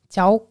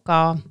Tšauka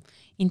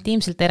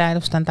intiimselt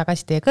eraelust on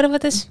tagasi teie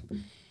kõrvades.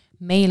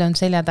 Meil on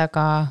selja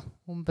taga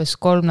umbes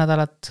 3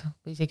 nädalat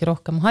või isegi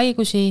rohkem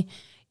haigusi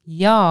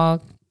ja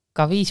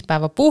ka 5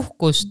 päeva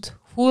puhkust.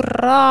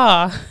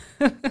 Hurraa!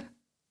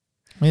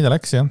 Mida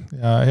läks ja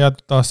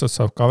head aastat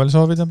saab ka veel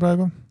soovida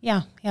praegu.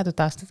 Ja, head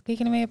aastat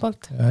kõigile meie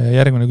poolt. Ja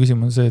järgmine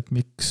küsimus on see, et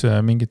miks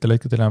mingite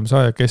lõikudel enam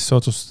saa ja kes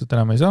otsustas, et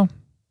enam ei saa.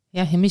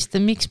 Jah, ja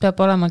miks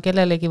peab olema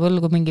kellelegi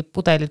võlgu mingi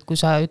pudelit, kui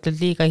sa ütled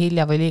liiga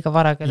hilja või liiga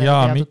vara kellelegi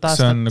ja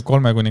miks on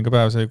 3 kuninga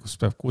päev see, kus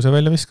peab kuuse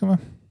välja viskama?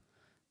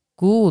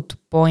 Good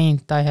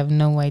point, I have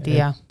no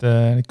idea.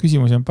 Neid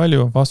küsimusi on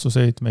palju,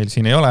 vastuseid meil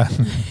siin ei ole.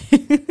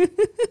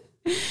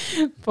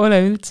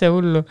 Pole üldse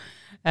hullu.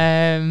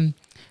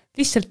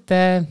 Lihtsalt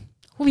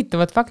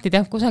huvitavad faktid,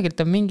 jah, kusagilt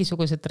on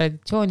mingisugused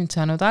traditsioonid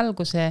saanud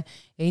alguse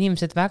ja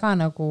inimesed väga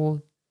nagu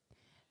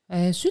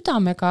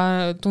südamega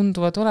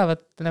tunduvad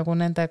olevat nagu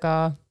nendega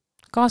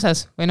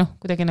kaasas või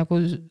kuidagi nagu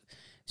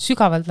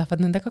sügavalt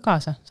lähevad nendega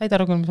kaasa. Said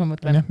aru, kui ma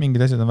mõtlen? Jah,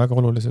 mingid asjad on väga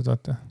olulised,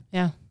 vaata.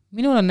 Jah,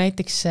 minul on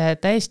näiteks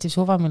täiesti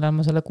suva, millal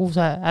ma selle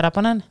kuuse ära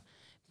panen.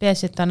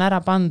 Peasi, et ta on ära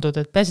pandud,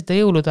 et peasi, et ta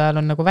jõulude ajal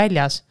on nagu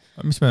väljas.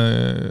 Mis me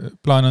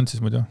plaan on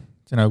siis muidu?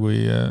 Sina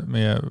kui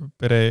meie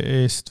pere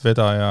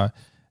eestvedaja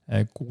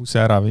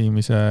kuuse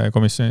äraviimise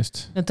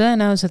komisjonist? No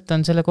tõenäoliselt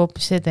on selle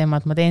hoopis see teema,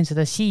 et ma teen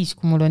seda siis,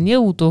 kui mul on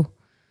jõudu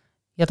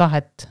ja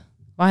tahet.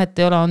 Vahet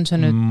ei ole, on see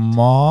nüüd...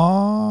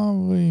 Ma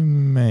või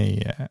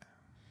meie?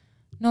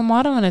 No ma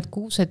arvan, et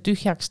kuuse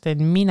tühjaks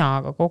teen mina,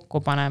 aga kokku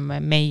paneme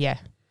meie.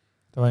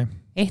 Tavai.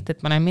 Et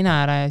panen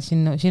mina ära ja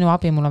sinu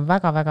abi mul on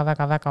väga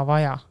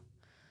vaja.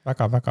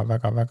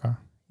 Väga.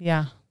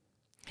 Ja.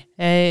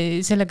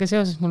 Sellega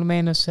seoses mul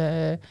meenus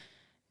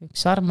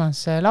üks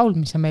armas laul,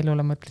 mis sa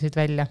meilule mõtlesid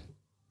välja.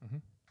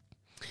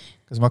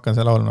 Kas ma hakkan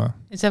seda laulma?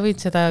 Sa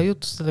võid seda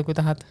jutustada, kui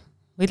tahad.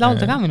 Võid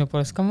laulda ka minu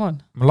poolest, come on.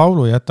 Ma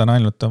laulu jätan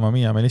ainult oma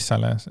Miia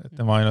Melissale, et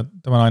tema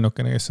on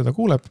ainukene, kes seda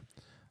kuuleb.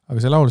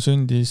 Aga see laul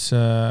sündis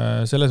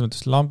selles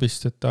mõttes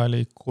lambist, et ta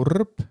oli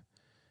kurb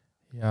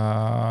ja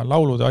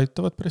laulud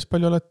aitavad päris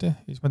palju alati.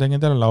 Siis ma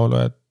tegin talle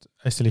laulu, et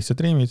hästi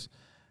lihtsad riimid.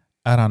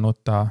 Ära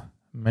nuta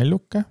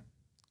melluke,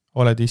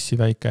 oled issi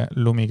väike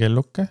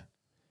lumikelluke,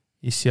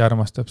 issi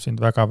armastab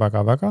sind väga.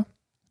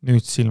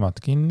 Nüüd silmad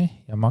kinni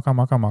ja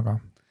maga.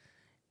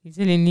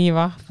 See oli nii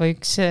vahva.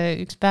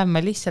 Üks päev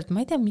ma lihtsalt,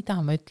 ma ei tea, mida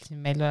ma ütlesin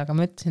Mellu, aga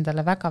ma ütlesin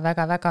talle väga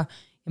ja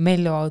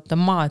Mellu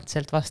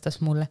automaatselt vastas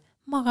mulle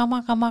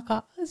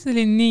maga. See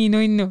oli nii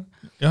nunnu.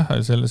 Jah,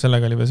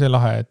 sellega oli veel see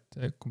lahe,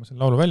 et kui ma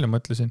selle laulu välja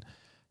mõtlesin,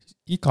 siis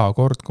iga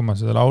kord, kui ma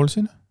seda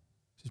laulsin,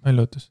 siis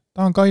Mellu ütles,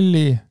 ta on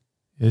kalli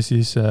ja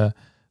siis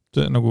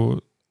nagu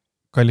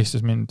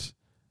kallistas mind.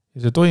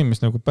 Ja see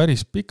toimis nagu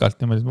päris pikalt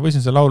niimoodi, et ma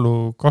võisin selle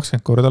laulu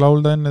 20 korda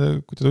laulda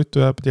enne, kui ta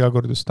tuttu jääb, iga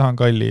kord ütles, ta on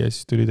kalli ja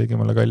siis tuli tegi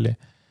mulle kalli.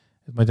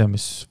 Et ma ei tea,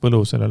 mis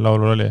võlu sellel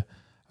laulul oli,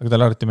 aga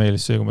tal alati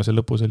meelis see, kui ma see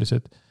lõpus oli see,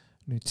 et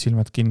nüüd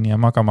silmad kinni ja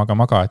maga,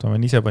 et ma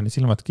ise panin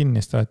silmad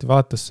kinni, siis ta alati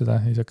vaatas seda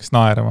ja siis hakkas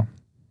naerama.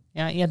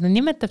 Ja ta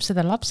nimetab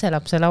seda lapse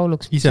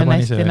lauluks, mis ise on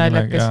hästi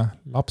naljakas.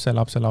 Lapse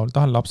laulu,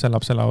 tahan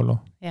lapse laulu.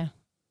 Jah,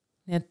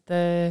 nii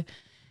et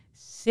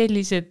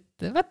sellised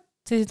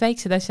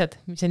väiksed asjad,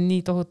 mis on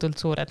nii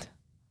tohutult suured,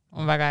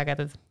 on väga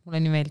ägedad,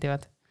 mulle nii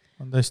meeldivad.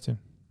 On tõesti.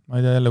 Ma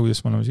ei tea jälle,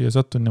 kuidas ma oleme siia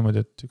sattun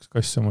niimoodi, et üks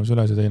kass on mul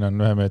süles ja teine on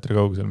 1 meetri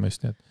kaugusel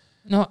meist, nii et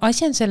no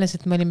asi on selles,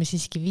 et me olime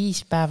siiski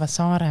 5 päeva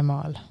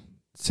Saaremaal.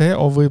 See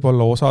on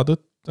võib-olla osa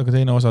tõtt, aga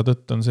teine osa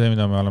tõtt on see,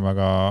 mida me oleme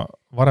ka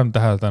varem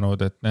täheldanud,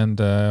 et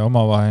nende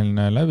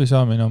omavaheline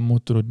läbisaamine on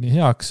muutunud nii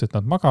heaks, et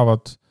nad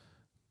magavad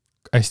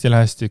hästi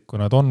lähestikku,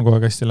 nad on kogu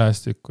aeg hästi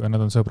lähestikku ja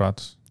nad on sõbrad.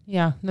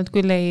 Ja, nad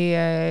küll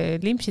ei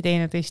limpsi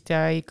teineteist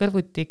ja ei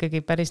kõrvuti ikkagi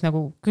päris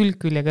nagu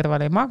külje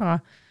kõrval ei maga,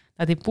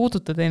 nad ei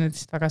puuduta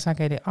teineteist väga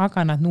sageli,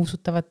 aga nad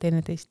nuusutavad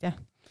teineteist ja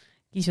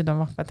kiisud on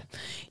vahvad.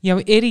 Ja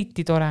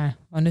eriti tore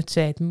on nüüd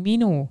see, et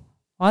minu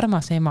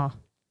armas ema,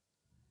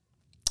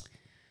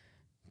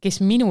 kes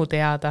minu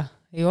teada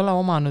ei ole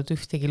omanud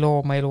ühtegi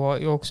looma elu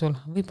jooksul,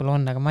 võib-olla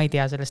on, aga ma ei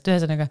tea sellest,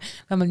 ühesõnaga,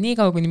 vähemalt nii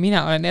kaua, kuni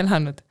mina olen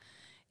elanud,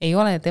 ei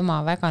ole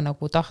tema väga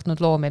nagu tahtnud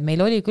loomi.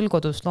 Meil oli küll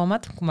kodus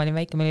loomad, kui ma olin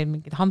väike, meil oli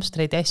mingid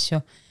hamstreid ja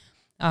asju,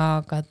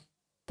 aga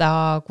ta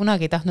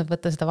kunagi ei tahtnud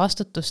võtta seda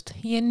vastutust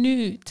ja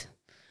nüüd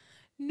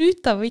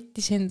ta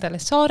võttis endale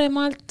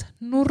Saaremaalt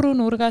nurru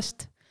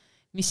nurgast,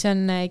 mis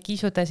on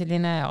kiisude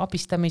selline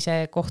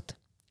abistamise koht.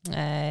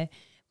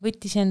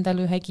 Võttis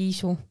endale ühe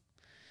kiisu.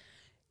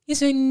 Ja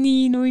see on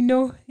nii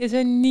nunnu ja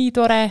see on nii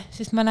tore,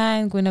 sest ma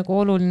näen, kui nagu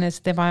oluline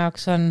see tema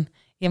jaoks on.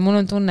 Ja mul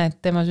on tunne, et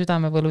tema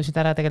südame võlusid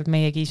ära tegelikult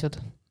meie kiisud.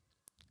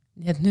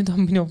 Nii et nüüd on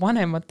minu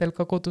vanematel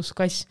ka kodus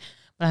kass.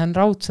 Ma lähen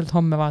raudselt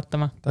homme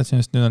vaatama.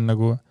 Tahtsin just, nüüd on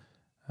nagu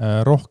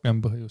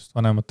rohkem põhjust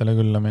vanematele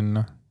külla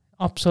minna.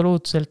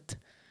 Absoluutselt.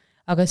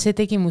 Aga see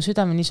tegi mu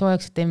südame nii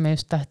soojaks, et emme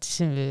just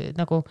tahtis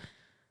nagu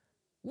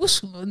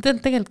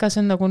tegelikult ka see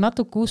on nagu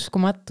natuke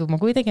uskumatu. Ma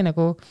kuidagi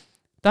nagu,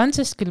 ta on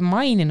sest küll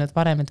maininud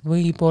varem, et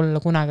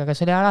võib-olla kunagi, aga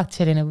see oli alati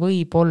selline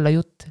võib-olla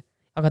jutt,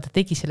 aga ta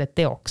tegi selle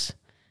teoks.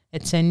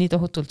 Et see on nii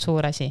tohutult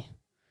suur asi.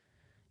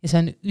 Ja see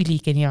on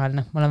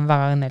üligeniaalne. Ma olen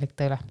väga õnnelik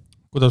teile.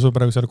 Kuidas sul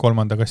praegu seal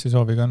 3. kassi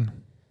sooviga on?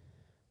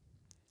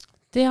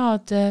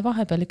 tead,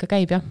 vahepeal ikka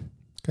käib, jah.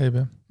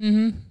 Käib, jah?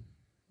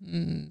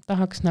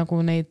 Tahaks nagu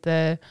neid,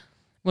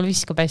 mul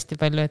viskab hästi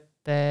palju, et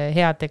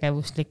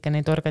heategevuslikke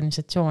neid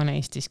organisatsioone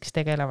Eestis, kes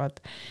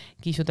tegelevad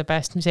kiisude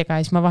päästmisega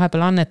ja siis ma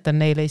vahepeal annetan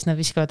neile ja siis nad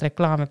viskavad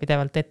reklaame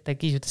pidevalt ette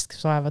kiisudest,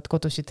 kes vaevad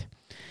kodusid.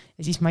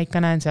 Ja siis ma ikka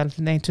näen seal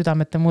neid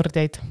südamete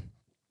murdjaid.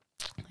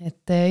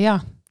 Et jaa,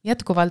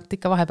 jätkuvalt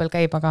ikka vahepeal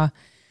käib,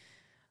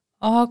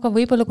 aga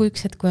võib-olla kui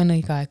üks hetk, kui on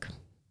õige aeg.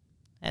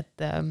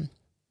 Et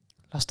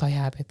las ta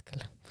jääb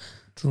hetkel.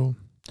 True.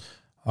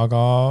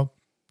 Aga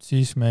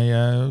siis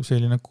meie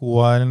selline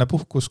kuuajaline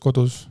puhkus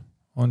kodus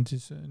on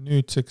siis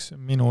nüüdseks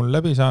minul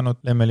läbi saanud.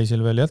 Lemmelisil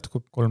veel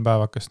jätkub 3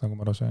 päevakest, nagu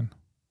ma aru sain.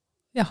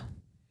 Jah.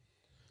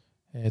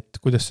 Et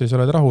kuidas sa siis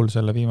oled rahul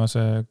selle viimase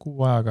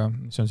 6 ajaga,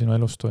 mis on sinu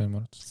elus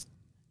toimunud?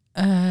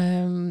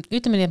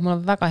 Ütleme nii, et mul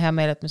on väga hea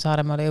meel, et me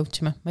Saaremaale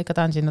jõudsime. Ma ikka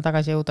tahan sinna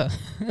tagasi jõuda.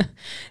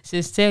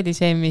 Sest see oli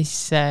see, mis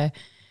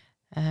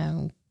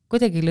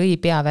kuidagi lõi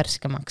pea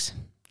värskemaks.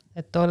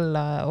 Et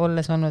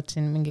olles olnud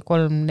siin mingi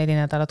 3-4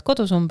 nädalat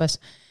kodus umbes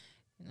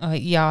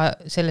ja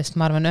sellest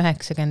ma arvan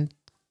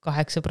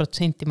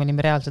 98% me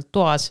olime reaalselt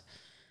toas,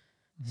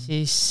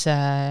 siis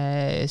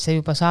see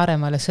juba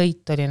Saaremaale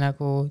sõit oli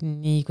nagu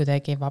nii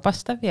kuidagi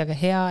vabastav ja ka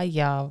hea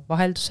ja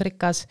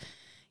vaheldusrikas.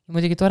 Ja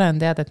muidugi tore on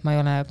teada, et ma ei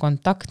ole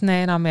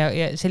kontaktne enam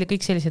ja see oli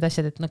kõik sellised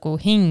asjad, et nagu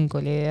hing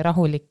oli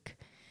rahulik.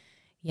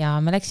 Ja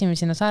me läksime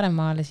sinna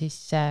Saaremaale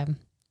siis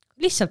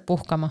lihtsalt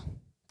puhkama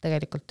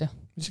tegelikult ju.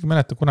 Isegi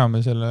mäleta, kuna me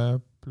selle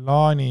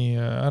plaani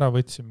ära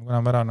võtsime, kuna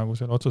me ära nagu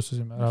selle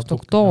otsustasime ära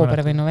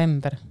oktoober või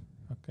november.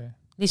 Okay.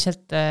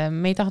 Lihtsalt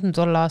me ei tahtnud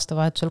olla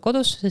aastavahetusel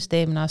kodus, sest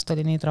eelmine aasta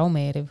oli nii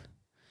traumeeriv.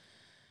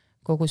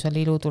 Kogu seal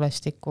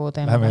ilutulestiku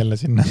teema. Läheme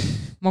jälle sinna.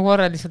 Ma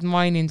korra lihtsalt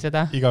mainin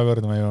seda. Iga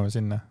kord me jõuame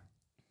sinna.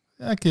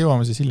 Äkki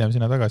jõuame siis hiljem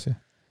sinna tagasi.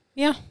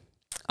 Jah,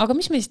 aga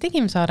mis me siis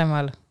tegime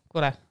Saaremaal?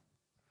 Kuule,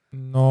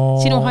 no,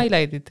 sinu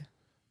highlightid?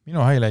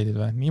 Minu highlightid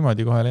või?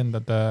 Niimoodi kohe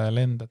lendad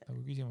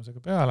nagu küsimusega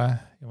peale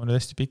ja ma nüüd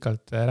hästi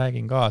pikalt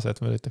räägin kaasa, et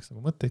ma üritaks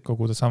nagu mõtteid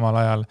koguda samal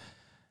ajal,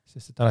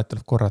 sest et alati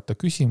tuleb korrata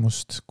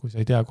küsimust, kui sa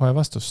ei tea kohe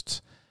vastust.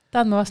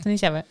 Tahad ma vastan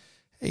ise või?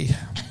 Ei,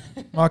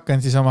 ma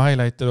hakkan siis oma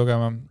highlighti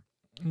lugema.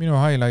 Minu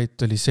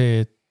highlight oli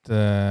see, et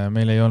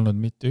meil ei olnud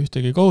mitte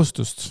ühtegi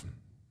kohustust.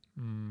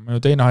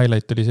 Minu teine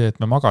highlight oli see, et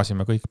me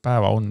magasime kõik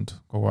päeva und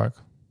kogu aeg.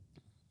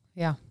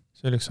 Ja.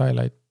 See oli üks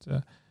highlight.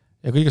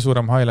 Ja kõige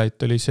suurem highlight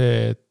oli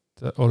see, et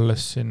olles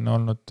siin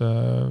olnud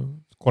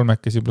 3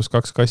 plus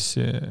 2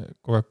 kassi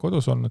kogu aeg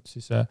kodus olnud,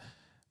 siis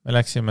me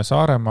läksime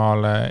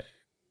Saaremaale,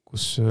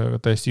 kus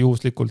tõesti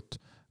juhuslikult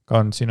ka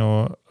on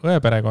sinu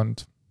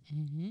õeperekond.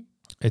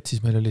 Et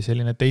siis meil oli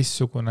selline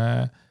teistsugune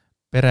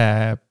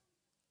pere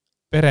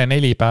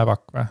 4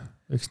 päevak või,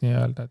 võiks nii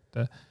öelda,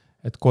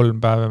 et 3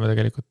 päeva me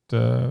tegelikult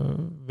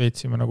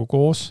veetsime nagu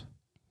koos.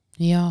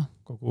 Ja.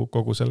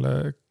 Kogu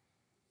selle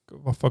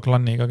vahva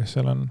klanniga, kes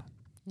seal on.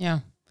 Jaa.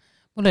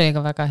 Mul oli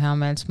ka väga hea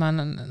meel, sest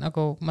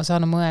ma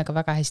saan oma õega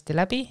väga hästi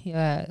läbi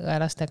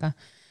õelastega,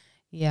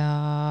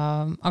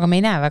 aga me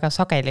ei näe väga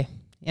sageli.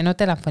 Ja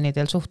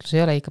telefonidel suhtlus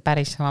ei ole ikka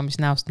päris sama, mis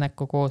näost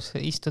näkku koos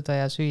istuda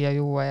ja süüa,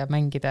 juua ja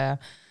mängida ja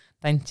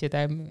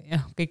tantsida ja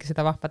kõik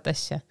seda vahvat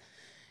asja.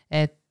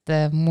 Et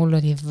mul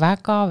oli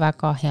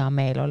väga-väga hea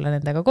meel olla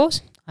nendega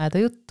koos,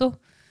 ajada juttu,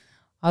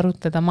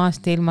 arutleda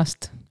maast ja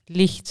ilmast,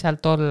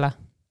 lihtsalt olla.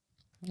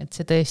 Et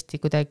see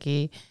tõesti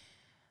kuidagi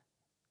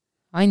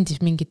andis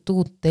mingit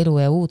uut elu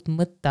ja uut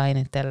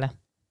mõtteainet jälle.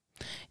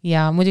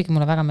 Ja muidugi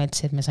mulle väga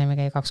meeldis, et me saime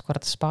käia 2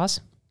 korda spaas.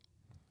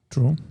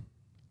 True.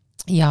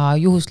 Ja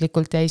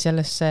juhuslikult jäi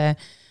sellesse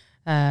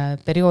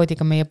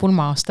perioodiga meie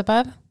pulma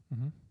aastapäev.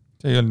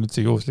 See ei olnud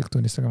üldse juhuslik,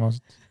 tunnistage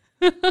maasalt.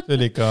 See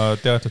oli ikka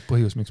teatud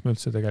põhjus, miks me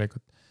üldse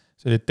tegelikult.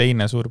 See oli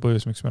teine suur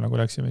põhjus, miks me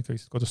nagu läksime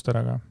ikkagi kodust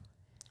ära ka.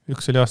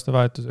 Üks oli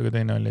aastavahetus, aga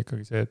teine oli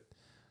ikkagi see, et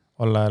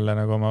olla jälle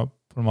nagu oma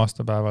pulma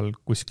aastapäeval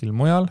kuskil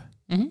mujal.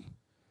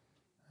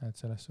 Et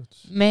selles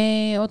suhtes.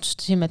 Me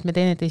otsustasime, et me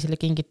teineteisele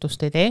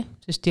kingitust ei tee,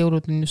 sest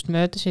jõulud on just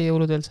möödas ja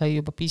jõuludel sai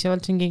juba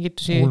piisavalt siin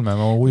kingitusi. Ulme,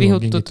 ma ujun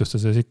kingituste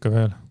sees ikka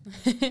veel.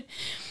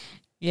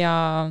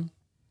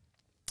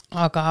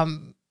 Aga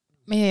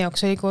meie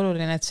jaoks oli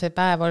oluline, et see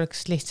päev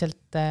oleks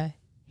lihtsalt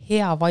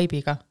hea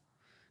vaibiga,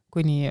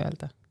 kui nii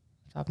öelda,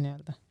 saab nii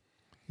öelda.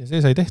 Ja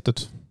see sai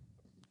tehtud.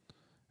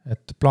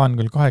 Et plaan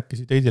küll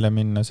 2 teidile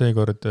minna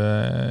seekord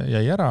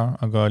jäi ära,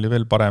 aga oli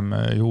veel parem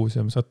juhus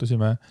ja me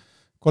sattusime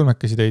 3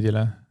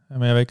 teidile.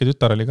 Meie väike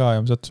tütar oli ka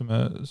ja me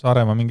sattusime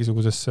Saaremaa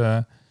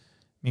mingisugusesse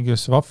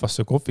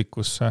vahvasse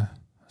kohvikusse.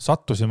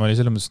 Sattusime oli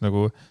selles mõttes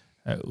nagu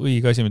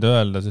õige asi, mida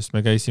öelda, sest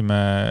me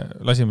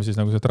lasime siis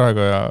nagu see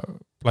Raekoja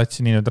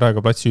platsi, nii nüüd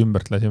Raekoja platsi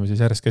ümbert lasime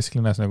siis järjest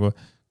kesklinnas nagu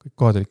kõik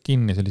kohad olid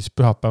kinni, see oli siis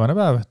pühapäevane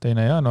päev, 2.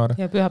 jaanuar.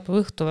 Ja pühapäeva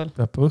õhtu veel.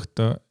 Pühapäeva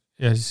õhtu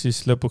ja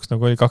siis lõpuks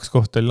nagu oli 2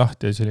 kohta oli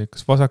lahti ja siis oli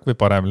kas vasak või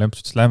parem.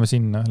 Lempsus, lähme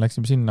sinna,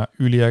 läksime sinna,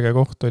 üliäge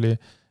koht oli,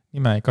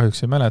 nime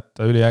kahjuks ei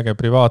mäleta, üliäge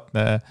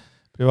privaatne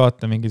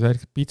privaatne mingid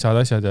värkid, pitsad,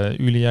 asjad ja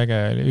üliäge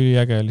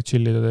oli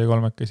chillida teie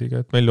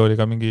kolmekesiga, et meil oli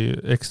ka mingi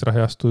ekstra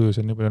heast tuju,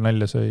 seal nii palju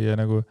nalja sõi ja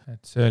nagu,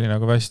 et see oli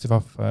nagu hästi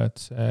vahva,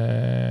 et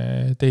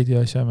see teidi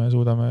asja me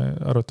suudame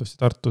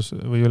arvatavasti Tartus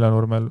või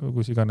Ülenurmel,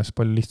 kus iganes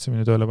palju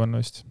lihtsamini tööle panna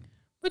vist.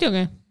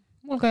 Muidugi,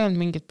 mul ka ei olnud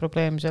mingit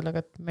probleemi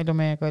sellega, et meil ju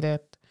meiega oli,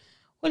 et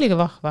oligi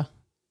vahva.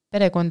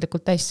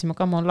 Perekondlikult täissime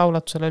ka, ma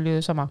laulatusel oli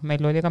ju sama,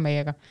 meil oli ka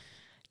meiega.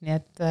 Nii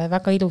et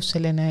väga ilus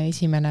selline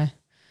esimene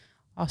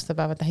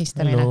aastapäeva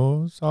tähistamine.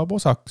 Elu saab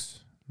osaks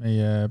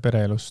meie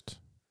pereelust.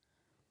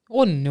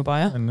 On juba,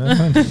 jah.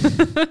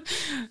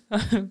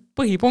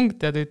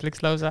 Põhipunktid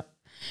ütleks lausa.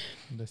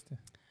 Tõesti.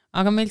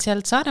 Aga meil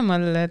seal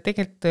Saaremaal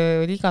tegelikult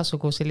oli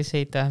igasugu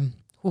selliseid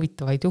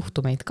huvitavaid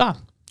juhtumeid ka.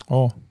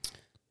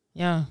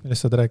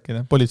 Millest saad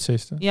rääkida?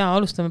 Politseist? Jaa,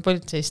 alustame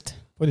politseist.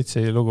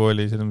 Politsei lugu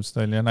oli, selles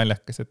oli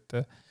naljakas, et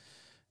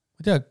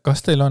ma tea,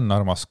 kas teil on,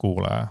 armas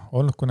kuulaja,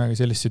 olnud kunagi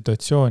sellist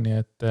situatsiooni,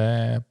 et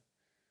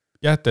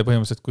jääte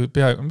põhimõtteliselt, kui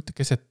mitte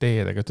keset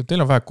teedega, et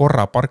teil on vaja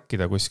korra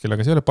parkida kuskil,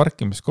 aga see ei ole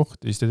parkimiskoht,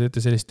 siis te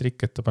teete sellist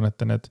trikk, et te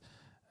panete need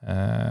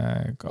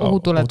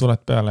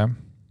ohutuled peale.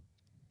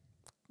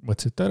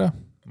 Mõtlesite ära?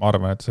 Ma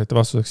arvan, et saite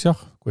vastuseks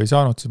jah, kui ei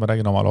saanud, siis ma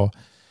räägin oma loo.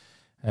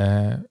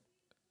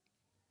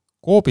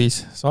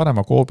 Koobis,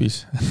 Saaremaa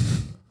Koobis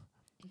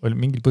oli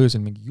mingil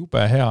põhjusel mingi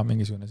jube hea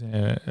mingisugune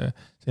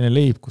selline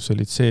leib, kus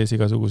olid sees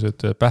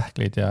igasugused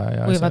pähklid ja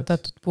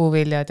võivatatud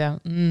puuviljad ja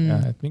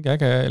et mingi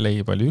äge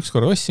leib oli.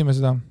 Ükskord ossime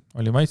seda,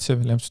 oli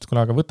maitsev, lemsust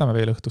kule, aga võtame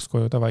veel õhtuks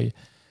koju, tavai.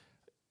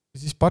 Ja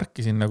siis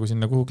parkisin nagu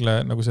sinna kuhugle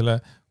nagu selle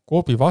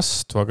Koobi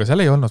vastu, aga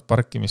seal ei olnud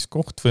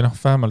parkimiskoht või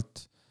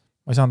vähemalt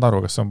ma ei saanud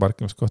aru, kas see on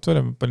parkimiskoht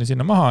või panin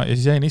sinna maha ja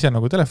siis jäin ise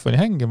nagu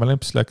telefoni hängima,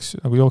 lemps läks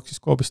nagu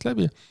jooksis Koobist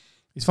läbi.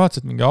 Siis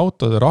vaatasid, mingi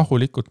auto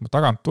rahulikult mu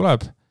tagant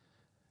tuleb.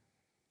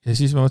 Ja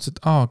siis ma mõtlesin,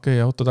 et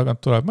auto tagant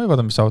tuleb, ma ei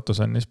vaada, mis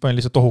autos on, ja siis panin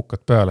lihtsalt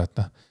ohukad peale,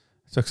 et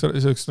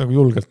saaks nagu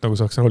julgelt nagu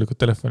saaks rahulikult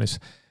telefonis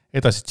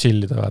edasi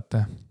chillida,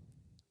 vaata.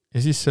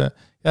 Ja siis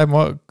jääb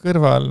ma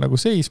kõrval nagu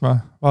seisma,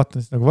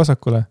 vaatan siis nagu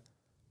vasakule,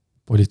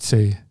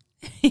 politsei.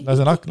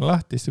 Lasen akna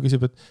lahti, siis ta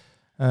küsib,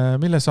 et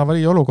milles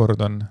avarii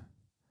olukord on?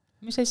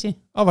 Mis asi?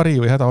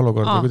 Avarii või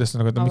hädaolukord või kuidas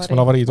nagu, miks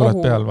mul avarii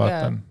tuleb peal,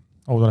 vaatan.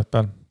 Ohu tuleb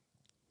peal.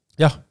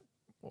 Jah,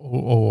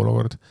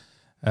 ohuolukord,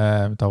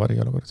 mitte avarii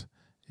olukord.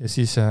 Ja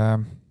siis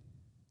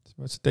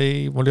mõtlesin, et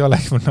ei, mul ei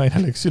olegi, mul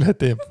naine läks üle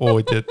tee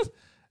poodi,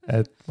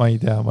 et ma ei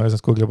tea, ma ei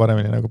saanud Google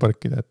paremini nagu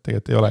parkida, et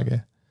tegelikult ei olegi.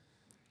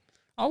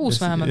 Aus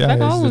vähemalt,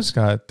 väga aus. Ja siis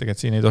ka, et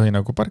tegelikult siin ei tohi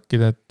nagu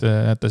parkida,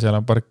 et seal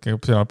on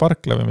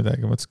parkla või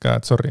midagi, mõtlesin ka,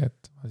 et sorry,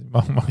 et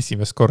ma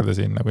esimest korda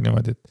siin nagu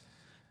niimoodi.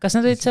 Kas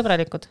nad olid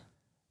sõbralikud?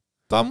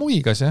 Ta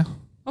muigas, jah.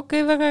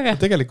 Okei, väga äge.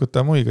 Tegelikult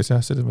ta muigas,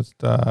 jah, selles mõttes,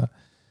 et ta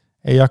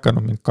ei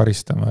hakanud mind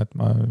karistama, et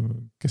ma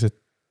keset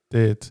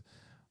teed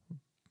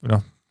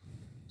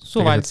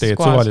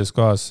suvalises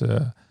kohas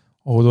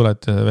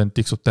ohutuled vend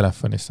tiksub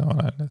telefonis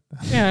samal ajal.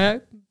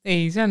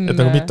 Ei, see on... Et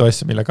nagu mitu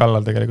asja, mille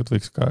kallal tegelikult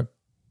võiks ka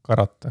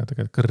karata,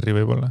 tegelikult kõrri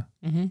võib-olla.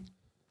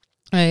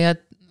 Ja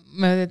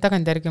me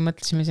tagantjärgi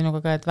mõtlesime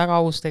sinuga ka, et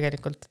väga aus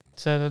tegelikult.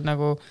 See on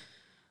nagu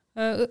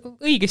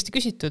õigesti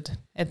küsitud,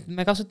 et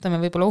me kasutame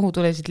võib-olla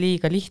ohutulesid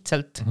liiga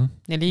lihtsalt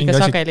ja liiga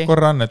sageli.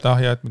 Korra on, et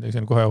et midagi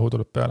see on kohe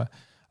ohutuleb peale.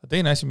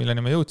 Teine asi,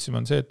 milleni me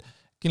jõudsime, on see, et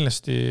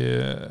kindlasti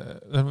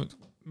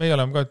meie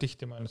oleme ka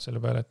tihti mõelnud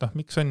selle peale, et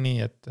miks on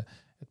nii, et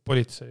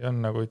politsei on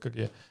nagu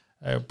ikkagi,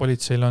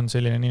 politseil on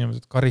selline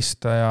inimesed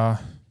karistaja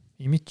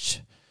imidž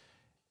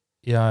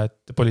ja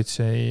et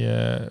politsei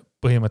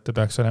põhimõte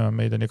peaks olema,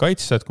 meid on ju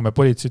kaitsta, et kui me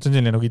politseid, see on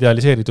selline nagu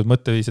idealiseeritud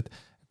mõtteviis, et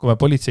kui me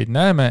politseid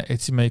näeme,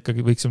 et siis me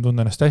ikkagi võiksime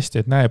tunda ennast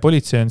hästi, et näe,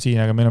 politsei on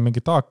siin, aga meil on mingi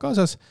taak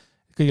kaasas,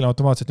 kõigil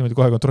automaatselt niimoodi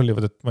kohe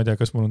kontrollivad, et ma ei tea,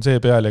 kas mul on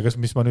see peal ja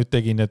mis ma nüüd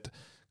tegin, et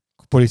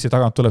politsei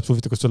tagant tuleb,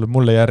 suvita, kus tuleb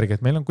mulle järgi,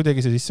 et meil on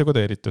kuidagi see sisse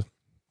kodeeritud.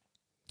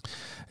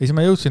 Ja siis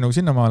ma jõudsin nagu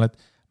sinnamaal, et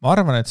ma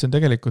arvan, et see on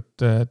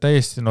tegelikult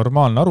täiesti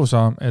normaalne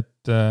arusaam,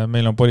 et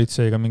meil on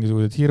politseiga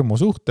mingisugused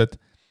hirmusuhted,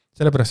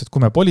 sellepärast, et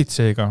kui me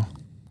politseiga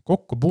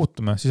kokku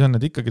puutume, siis on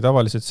need ikkagi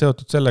tavaliselt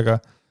seotud sellega,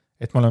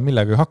 et me oleme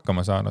millega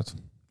hakkama saanud.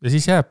 Ja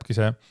siis jääbki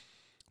see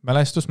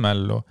mälestus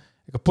mällu.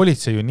 Ega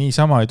politsei ju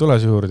niisama ei tule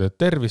see juurde, et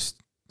tervist,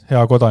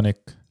 hea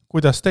kodanik,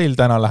 kuidas teil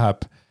täna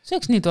läheb? See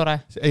oleks nii tore.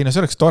 Ei, no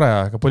see oleks tore,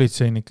 aga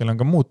politseinikel on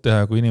ka muud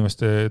teha, kui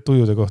inimeste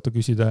tujude kohta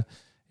küsida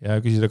ja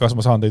küsida, kas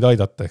ma saan teid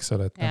aidata, eks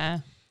ole.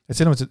 Et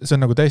selles mõttes, see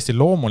on nagu täiesti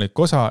loomulik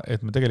osa,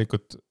 et me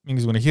tegelikult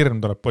mingisugune hirm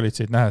tuleb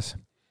politseid nähes.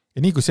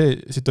 Ja nii kui see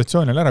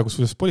situatsioon oli ära,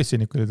 kus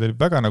politseinikul oli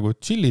väga nagu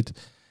chillid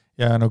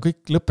ja no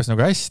kõik lõppes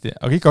nagu hästi,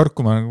 aga iga kord,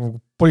 kui ma nagu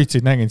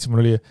politseid nägin, siis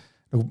mul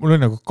oli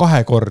nagu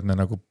kahekordne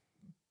nagu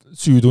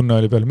süütunne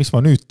oli peal, mis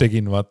ma nüüd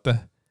tegin, vaata.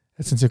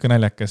 Et see on selline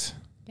näljakas.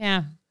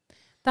 Jaa.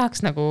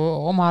 Tahaks nagu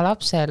oma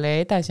lapsele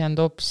edasi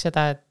anda hoopis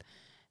seda,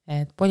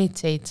 et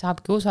politseid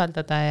saabki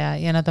usaldada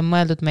ja nad on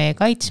mõeldud meie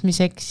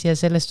kaitsmiseks ja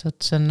selles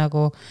suhtes on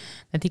nagu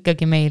nad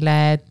ikkagi meile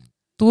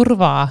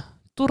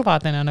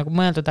turvadena nagu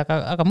mõeldud,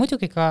 aga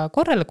muidugi ka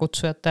korrale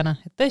kutsujatena.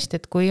 Et tõesti,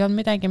 et kui on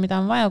midagi,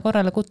 mida on vaja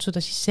korrale kutsuda,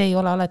 siis see ei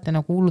ole alati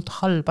nagu hullult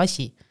halb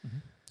asi.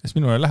 Sest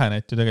minule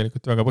läheneti ju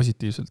tegelikult väga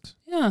positiivselt.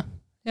 Ja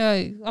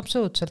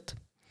absoluutselt.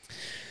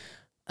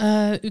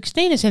 Üks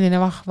teine selline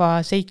vahva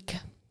seik.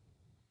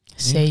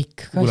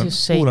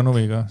 Kuulan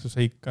huviga, su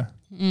seika.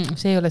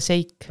 See ei ole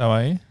seik.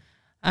 Tavai.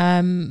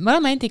 Me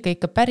oleme endiga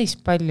ikka päris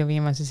palju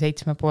viimase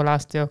 7,5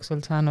 aasta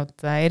jooksul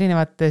saanud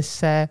erinevates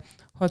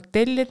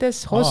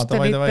hotellides,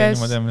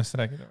 hostelites,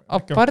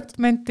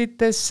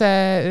 apartmentides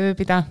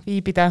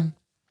viibida.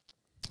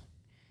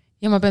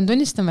 Ja ma pean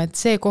tunnistama, et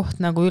see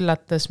koht nagu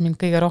üllatas mind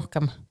kõige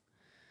rohkem.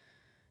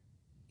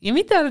 Ja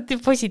mitte alati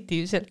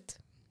positiivselt.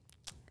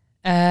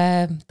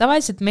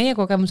 Tavaliselt meie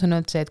kogemus on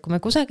olnud see, et kui me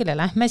kusagile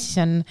lähme, siis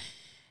on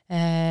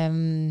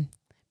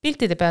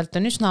piltide pealt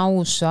on üsna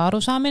aus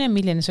arusaamine,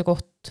 milline see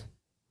koht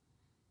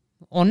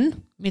on,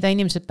 mida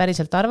inimesed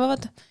päriselt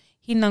arvavad.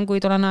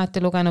 Hinnanguid olen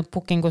alati lugenud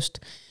bookingust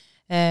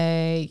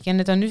ja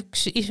need on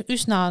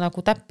üsna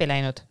nagu täppi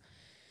läinud.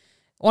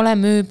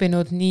 Olen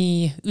ööbinud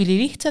nii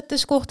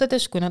ülilihtsates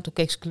kohtades kui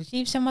natuke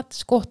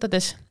eksklusiivsemates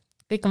kohtades.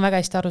 Kõik on väga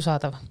hästi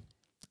arusaadav.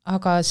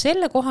 Aga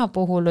selle koha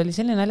puhul oli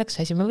selline naljakas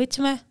asi, me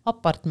võtsime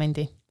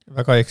apartmendi.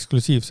 Väga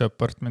eksklusiivse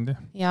apartmendi.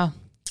 Ja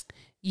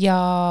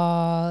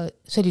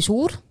see oli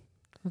suur,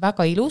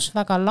 väga ilus,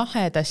 väga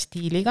laheda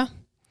stiiliga.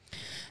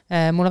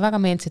 Mulle väga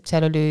meeldis, et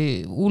seal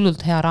oli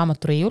hullult hea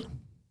raamaturiiul.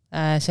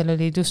 Seal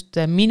oli just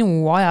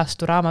minu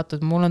ajastu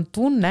raamatud. Mul on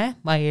tunne,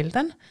 ma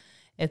eeldan,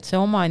 et see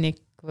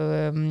omanik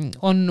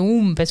on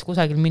umbes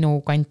kusagil minu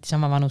kanti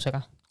sama vanusega.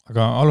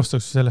 Aga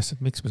alustaks sellest,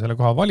 et miks me selle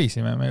koha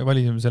valisime. Me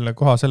valisime selle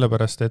koha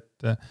sellepärast,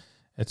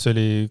 et see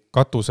oli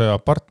katuse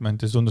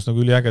apartment ja see tundus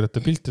nagu üliägedate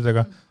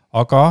piltidega,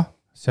 aga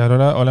seal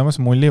oli olemas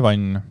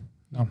mullivann.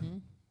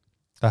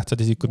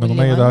 Tähtsad isikud nagu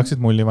meie tahaksid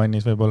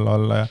mullivannis võib-olla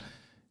olla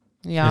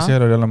ja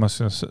seal oli olemas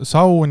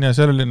saun ja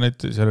seal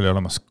oli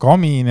olemas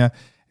kamin ja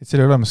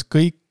seal oli olemas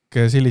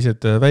kõik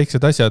sellised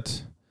väiksed asjad,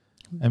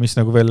 mis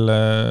nagu veel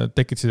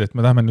tekitasid, et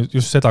me tahame nüüd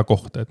just seda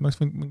kohta, et me oleks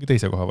mingi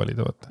teise koha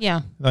valida.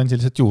 Ta on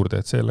sellised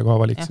juurde, et selle koha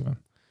valiksime.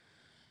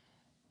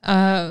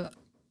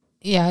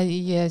 Ja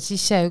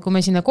siis, kui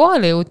me sinna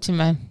kohale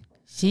jõudsime,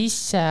 siis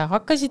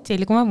hakkasid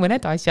selguma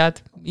mõned asjad,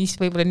 mis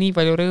võib-olla nii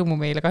palju rõõmu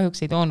meile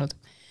kahjuks ei toonud.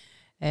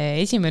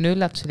 Esimene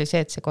üllatus oli see,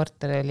 et see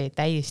korter oli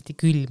täiesti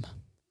külm.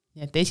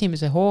 Nii et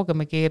esimese hooga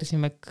me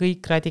keersime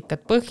kõik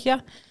radikad põhja.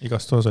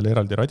 Igast toos oli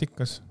eraldi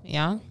radikas.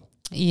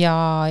 Ja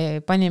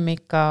panime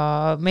ikka,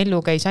 Mellu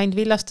käis ainult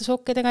villaste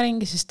sokkedega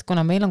ringi, sest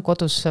kuna meil on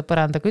kodus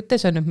põrandaküte,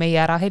 see on nüüd meie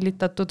ära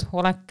hellitatud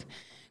olek.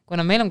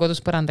 Kuna meil on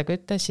kodus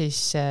põrandaküte,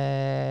 siis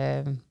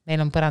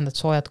meil on põrandad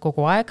soojad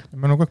kogu aeg.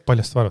 Me oleme kogu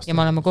paljast varast. Ja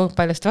me oleme kogu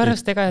paljast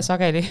varastega ja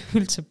sageli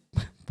üldse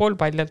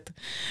poolpaljalt.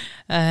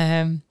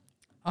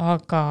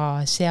 Aga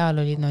seal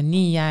oli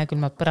nii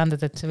jääkülmad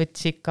põrandad, et see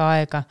võttis ikka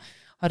aega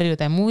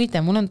harjuda ja muide.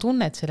 Mul on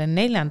tunne, et selle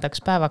 4.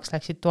 päevaks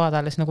läksid toad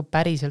alles nagu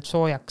päriselt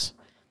soojaks.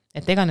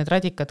 Et ega need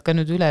radikad ka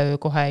nüüd üleöö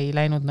kohe ei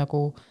läinud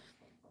nagu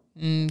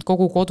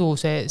kogu kodu,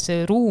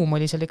 see ruum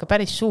oli seal ikka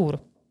päris suur.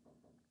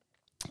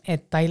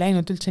 Et ta ei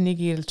läinud üldse nii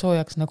kiirelt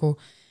soojaks, nagu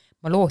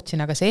ma lootsin,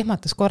 aga see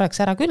ehmatas korraks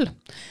ära küll.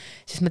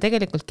 Siis ma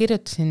tegelikult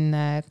kirjutasin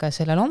ka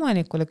sellele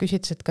omanikule,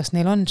 küsitles, et kas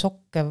neil on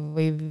sokke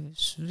või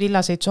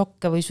villaseid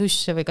sokke või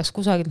susse või kas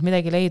kusagilt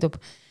midagi leidub.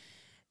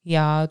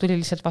 Ja tuli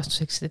lihtsalt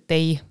vastuseks, et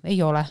ei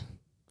ole.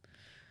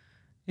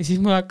 Ja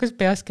siis mul hakkas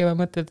peas käima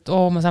mõtled, et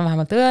ma saan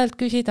vähemalt õelt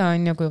küsida,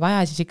 on ju, kui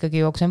vaja, siis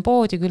ikkagi jooksen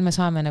poodi, küll me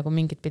saame nagu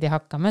mingit pidi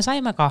hakkama. Me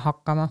saime ka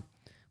hakkama.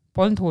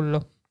 Polnud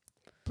hullu.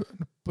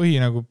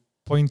 Nagu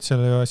point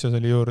selle asjas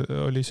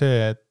oli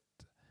see,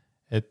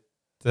 et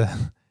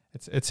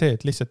see,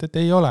 et lihtsalt, et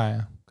ei ole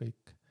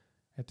kõik.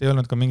 Et ei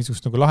olnud ka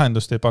mingisugust nagu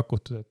lahendust ei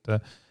pakutud,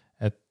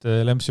 et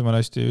Lemps jumala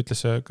hästi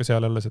ütles ka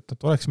seal alles,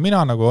 et oleks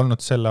mina nagu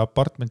olnud selle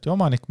apartmenti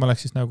omanik, ma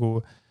oleks siis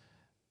nagu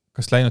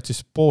kas läinud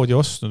siis poodi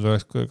ostnud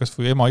või kas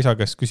või ema-isa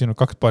käest küsinud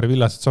 2 paari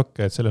villased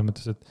sokke, et selles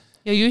mõttes, et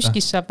ja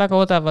Jyskis saab väga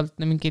odavalt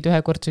mingeid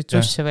ühekordseid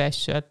susse või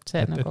asju, et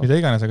nagu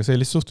mida iganes, aga see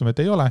lihtsalt suhtumine, et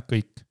ei ole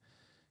kõik.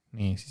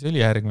 Nii, siis oli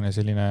järgmine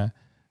selline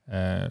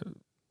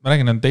ma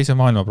räägin, on teise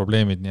maailma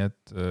probleemid, nii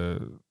et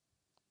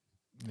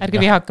ärge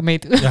vihake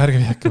meid. Ja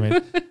ärge vihake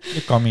meid.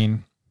 Kamin.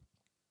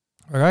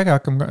 Väga äge,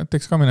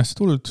 teeks kaminast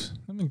tuld,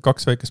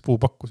 2 väikest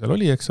puupakku seal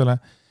oli, eks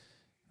ole.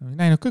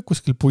 Näinud kõik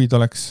kuskil puid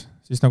oleks.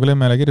 Siis nagu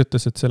Lemmele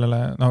kirjutas, et sellele,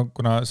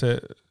 kuna see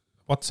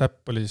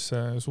WhatsApp oli siis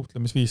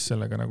suhtlemisviis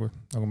sellega, nagu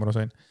ma aru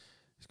sain.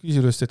 Siis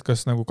küsisid, et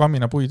kas nagu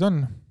kaminapuid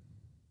on,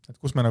 et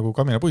kus me nagu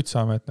kaminapuid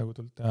saame, et nagu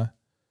tult teha.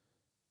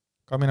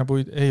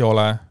 Kaminapuid ei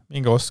ole,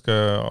 minge ostke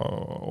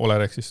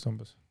Olereksist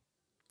umbes.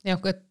 Jah,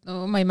 et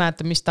ma ei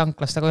mäleta, mis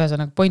tanklast, aga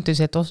ühesõnaga point oli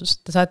see, et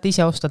te saate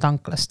ise osta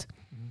tanklast.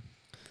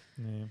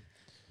 Nii.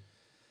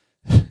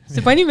 See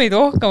pani meid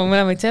ohkama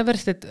mõlemaid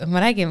seepärast, et ma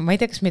räägin, ma ei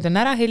tea, kas meid on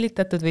ära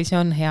hellitatud või see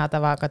on hea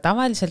tava, aga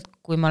tavaliselt,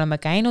 kui me oleme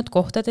käinud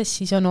kohtades,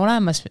 siis on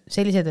olemas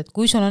sellised, et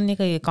kui sul on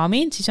ikkagi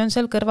kamin, siis on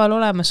seal kõrval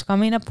olemas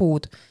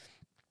kaminapuud.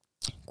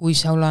 Kui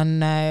sul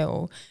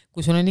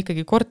on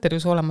ikkagi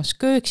korteris olemas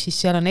köök, siis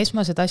seal on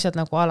esmased asjad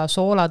nagu ala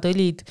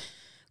soolatõlid,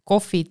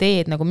 kohvi,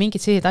 teed, nagu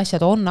mingid sellised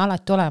asjad on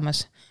alati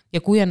olemas. ja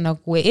kui on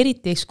nagu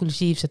eriti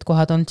eksklusiivsed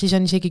kohad on, siis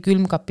on isegi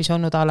külmkapis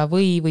olnud a la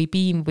või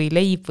piim või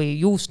leib või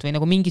juust või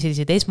nagu mingi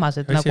sellised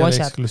esmased asi nagu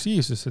asjad.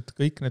 Eksklusiivsus, et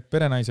kõik need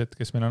perenaised,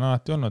 kes meil on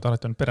alati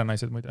on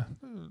perenaised muide.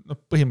 No,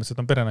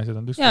 põhimõtteliselt on perenaised,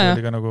 on ükskord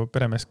oli ka nagu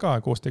peremees ka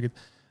koos tegid,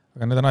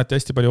 aga need on alati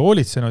hästi palju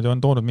hoolitsenud ja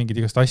on toonud mingid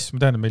igast asju.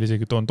 Ma tean, et meil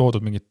isegi on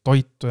toodud mingit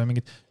toitu ja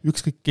mingid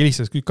ükskõik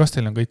helistas, kas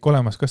teil on kõik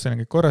olemas, kas teil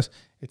on kõik korras,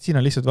 et siin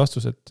on lihtsalt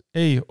vastus, et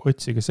ei,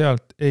 otsige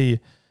sealt, ei,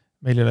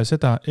 meil ei ole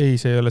seda, ei,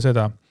 see ei ole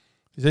seda.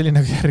 Siis oli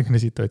nagu järgmine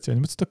situatsioon.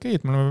 Mõtlesin, et okei,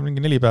 et me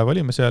mingi 4 päeva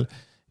olime seal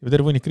ja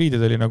terve hunnik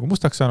riided oli nagu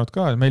mustaks saanud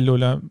ka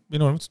Meljul ja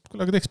minul mõtlesin, et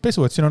kuule, aga teeks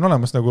pesu, et siin on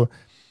olemas nagu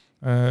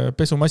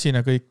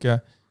pesumasina kõik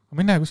ja ma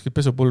ei näe kuskil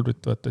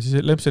pesupulbrit, vaata.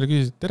 Siis Lempsile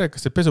küsis, et tere,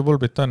 kas see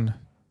pesupulbrit on?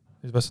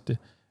 Ja siis vastati,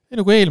 ei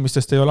nagu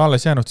eelmistest ei ole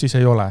alles jäänud, siis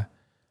ei ole.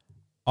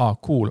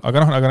 Cool,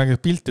 aga aga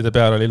piltide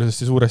peal oli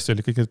ilusasti suuresti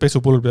oli kõik need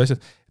pesupulbrid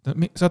asjad.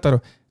 Saate aru,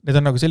 need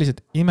on nagu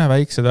sellised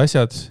imeväiksed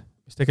asjad,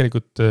 mis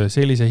tegelikult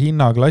sellise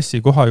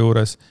hinnaklassi koha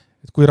juures,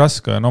 et kui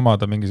raske on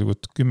omada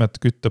mingisugust 10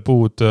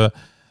 küttepuud,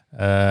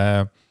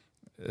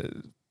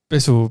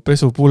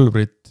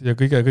 pesupulbrit ja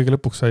kõige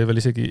lõpuks sai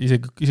veel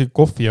isegi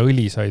kohvi ja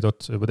õli said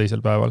otsa juba teisel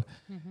päeval.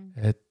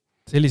 Et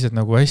sellised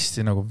nagu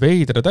hästi nagu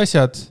veidrad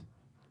asjad.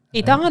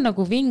 Ei taha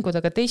nagu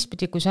vinguda, aga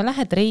teistpidi, kui sa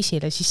lähed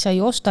reisile, siis sa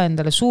ei osta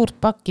endale suurt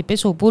pakki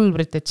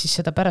pesupulbrit, et siis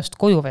seda pärast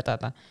koju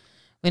vedada.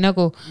 Või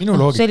nagu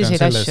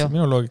selliseid asju.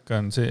 Minu loogika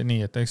on see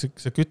nii, et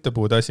see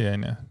küttepuud asi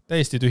on ju,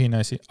 täiesti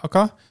tühine asi,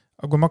 aga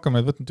kui me hakkame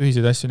võtnud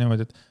ühiseid asju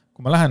niimoodi, et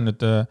kui ma lähen nüüd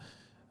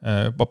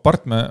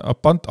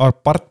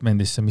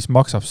apartmendisse, mis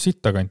maksab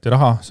sittakanti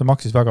raha, see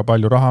maksis väga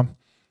palju raha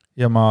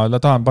ja ma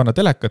tahan panna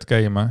telekat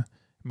käima,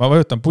 ma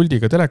vajutan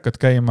puldiga telekat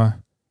käima,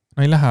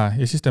 no ei lähe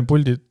ja siis teen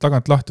puldi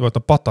tagant lahti,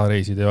 vaatan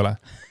patareisid ei ole.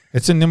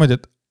 Et see on niimoodi,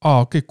 et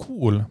okei,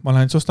 cool, ma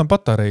lähen siis ostan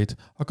patareid,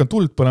 hakkan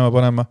tuld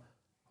panema,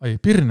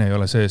 pirne ei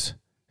ole sees.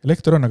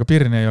 Elektor on, aga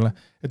pirne ei ole.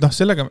 Et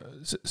sellega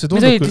see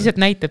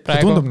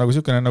tundub nagu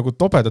selline nagu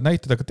tobedad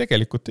näited, aga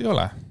tegelikult ei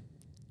ole.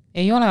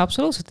 Ei ole,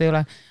 absoluutselt ei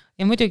ole.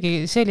 Ja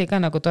muidugi see oli ka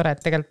nagu tore,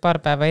 et tegelikult paar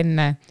päeva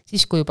enne,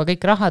 siis kui juba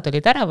kõik rahad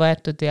olid ära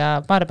võetud ja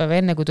paar päeva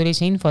enne, kui tuli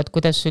see info, et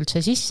kuidas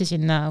üldse sisse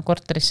sinna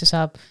korterisse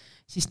saab,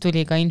 siis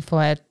tuli ka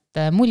info, et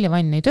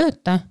muljevann ei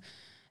tööta,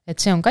 et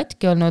see on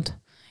katki olnud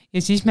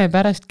ja siis me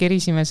pärast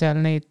kerisime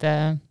seal neid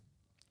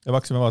ja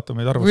hakkasime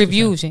vaatama neid arvustusi.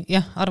 Reviewsi,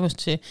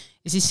 arvustusi.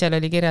 Ja siis seal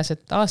oli kirjas,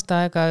 et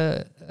aasta aega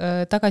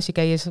tagasi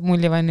käies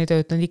muljevann ei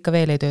töötanud, ikka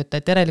veel ei tööta.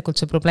 Et järelikult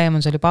see probleem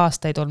on seal juba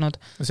aastaid olnud.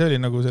 See oli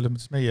nagu selles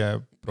mõttes meie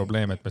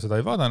probleem, et me seda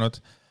ei vaadanud.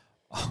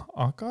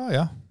 Aga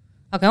jah.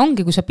 Aga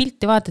ongi, kui sa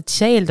pilti vaatad,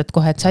 siis sa eeldad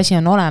kohe, et see asi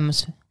on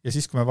olemas. Ja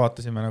siis, kui me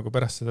vaatasime nagu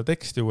pärast seda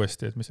teksti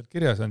uuesti, et mis seal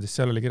kirjas on, siis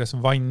seal oli kirjas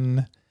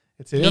vann.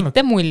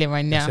 Mitte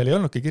muljevann, jah. Seal ei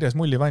olnudki kirjas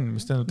muljevann,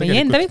 mis tähendab meie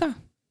enda viga.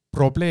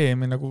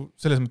 Probleemi nagu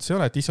selles mõttes ei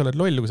ole, et ise oled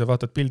loll, kui sa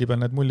vaatad pildi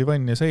peal need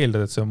mullivann ja sa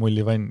eeldad, et see on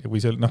mullivann ja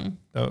kui see ma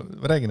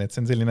räägin, et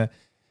see on selline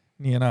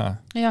nii ja naa.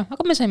 Jah,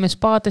 aga me saime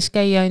spaades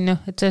käia,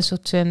 et selles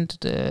suhtes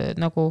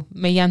nagu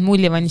me ei jäänud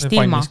mullivannist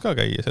ilma. Vannis ka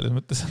käia selles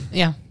mõttes.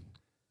 Jah.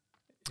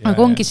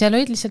 Aga ongi seal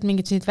olid lihtsalt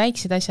mingid sellised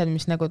väiksed asjad,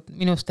 mis nagu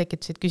minust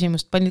tekitasid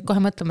küsimust, panid kohe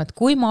mõtlema, et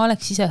kui ma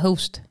oleks ise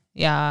host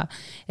ja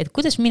et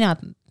kuidas mina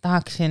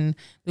tahaksin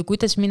või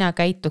kuidas mina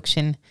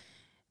käituksin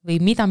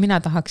või mida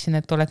mina tahaksin,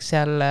 et oleks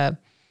seal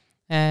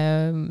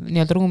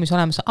nii-öelda ruumis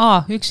olemas.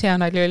 Üks hea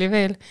nali oli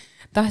veel.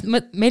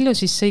 Melju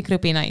siis sõi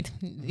krõbinaid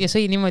ja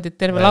sõi niimoodi, et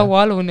terve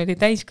lauaalune oli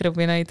täis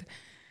krõbinaid.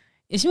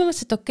 Ja siis ma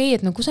mõtlesin, et okei,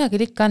 et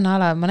kusagil ikka anna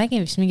ala. Ma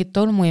nägin vist mingit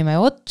tolmuime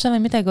otsa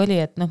või midagi oli,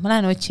 et ma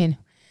lähen otsin.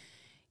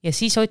 Ja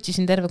siis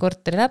otsisin terve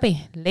korteri läbi,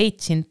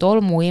 leidsin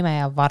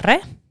tolmuimeja varre,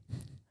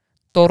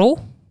 toru,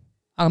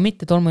 aga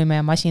mitte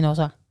tolmuimeja masina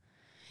osa.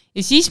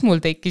 Ja siis mul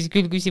tekkis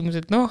küll küsimus,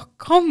 et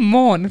come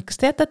on,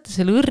 kas te jätate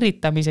selle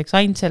õrritamiseks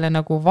ainult selle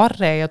nagu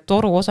varre ja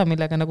toru osa,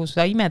 millega nagu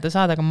seda imeda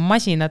saada, aga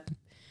masinat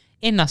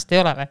ennast ei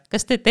ole või?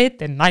 Kas te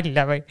teete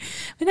nalja või?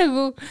 Või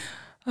nagu,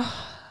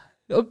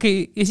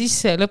 okei. Ja siis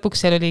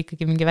lõpuks seal oli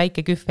ikkagi mingi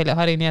väike kühvel ja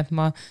hari, nii et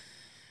ma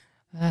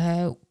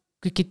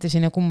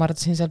kükitasin ja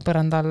kummardasin seal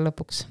põranda all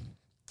lõpuks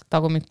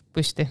tagumit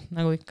püsti,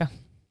 nagu ikka.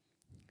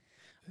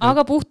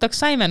 Aga puhtaks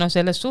saime,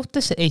 selles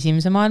suhtes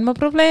esimese maailma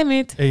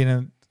probleemid. Ei,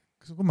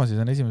 kumma siis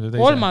on esimese või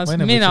teise? Kolmas,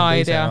 mina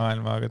ei tea.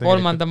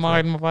 Kolmanda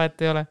maailma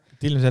vahet ei ole.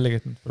 Ilm sellega,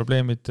 et need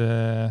probleemid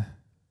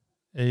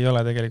ei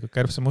ole tegelikult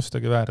kärbse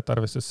mustagi väär, et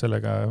arvestades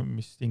sellega,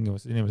 mis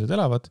tingimused inimesed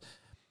elavad.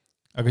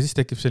 Aga siis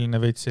tekib selline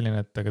veits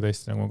selline, et aga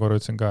tõesti, nagu ma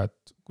korra ütlesin ka,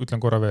 et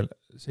ütlen korra veel,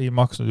 see ei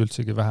maksnud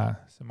üldsegi vähe.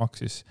 See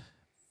maksis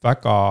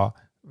väga,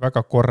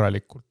 väga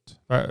korralikult.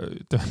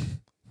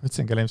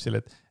 Ütlesin ka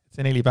Lemsile, et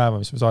see 4 päeva,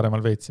 mis me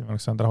Saaremaal veetsime,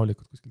 oleks saanud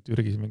rahulikult kuskil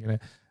Türgis mingi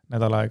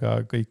nädal aega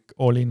kõik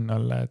all in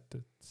olla, et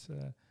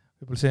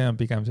võib-olla see on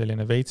pigem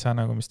selline veitsa,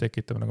 nagu, mis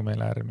tekitab nagu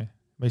meile ärmi.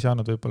 Me ei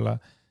saanud võib-olla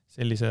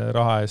sellise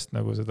raha eest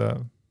nagu seda,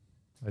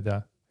 ma ei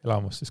tea,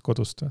 elamust siis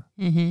kodust.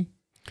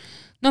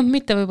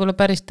 Mitte võib-olla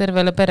päris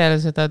tervele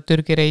perele seda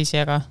Türgi reisi,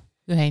 aga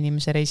ühe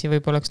inimese reisi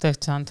võib-olla oleks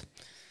tõesti saanud.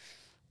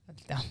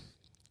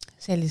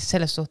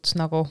 Selles suhtes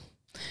nagu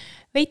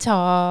veitsa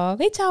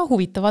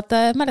huvitavad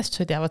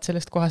mälestused jäävad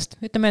sellest kohast.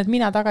 Ütleme, et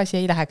mina tagasi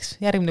ei läheks.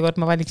 Järgmine kord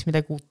ma valiks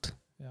midagi uut.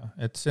 Ja,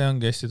 et see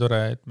ongi hästi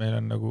tore, et meil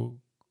on nagu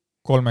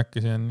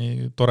kolmekesi on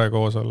nii tore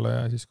koos olla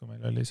ja siis, kui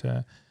meil oli see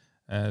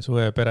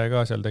suve pere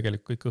ka seal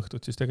tegelikult kõik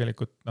õhtud, siis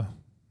tegelikult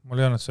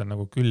mul ei olnud seal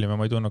nagu küllima,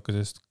 ma ei tundnud ka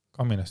sellest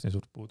kaminast nii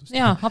suurt puudust.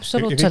 Jaa,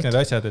 absoluutselt. Kõik need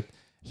asjad, et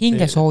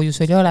hingesoojus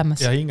oli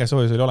olemas. Ja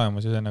hingesoojus oli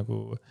olemas ja see nagu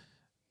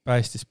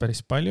päästis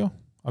päris palju,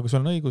 aga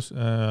sul on õigus,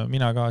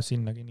 mina ka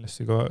sinna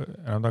kindlasti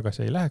enam tagasi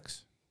ei läheks,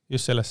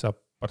 just sellesse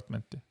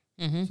apartmenti.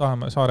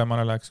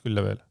 Saaremaale läheks küll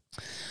ja veel.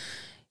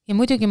 Ja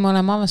muidugi me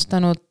oleme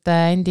avastanud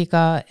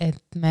endiga,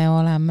 et me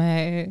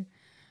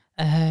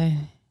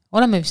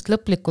oleme vist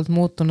lõplikult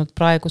muutunud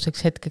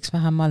praeguseks hetkeks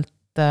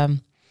vähemalt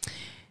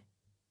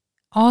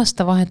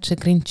aastavahetuse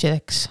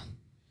grinchideks.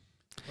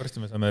 Varsti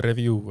me saame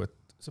review, et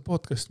see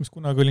podcast, mis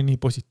kunagi oli nii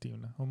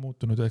positiivne, on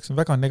muutunud üheks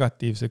väga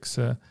negatiivseks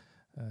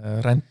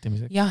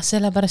räntimiseks. Jah,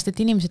 sellepärast, et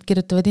inimesed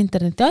kirjutavad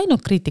interneti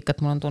ainult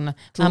kriitikat, mul on tunne,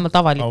 vähemalt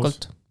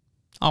avalikult.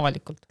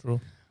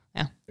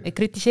 Jah,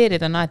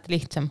 kritiseerida on alati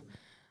lihtsam.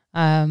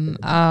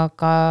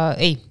 Aga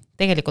ei,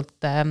 tegelikult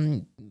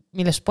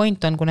milles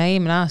point on, kuna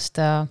eelmine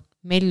aasta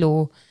Mellu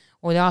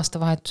oli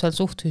aastavahetusel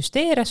suht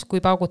hüsteerias, kui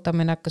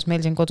paugutamine hakkas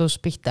meil siin kodus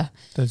pihta.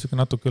 Ta oli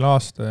natuke üle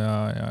aasta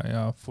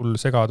ja full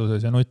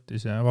segaduses ja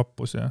nuttis ja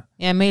vappus.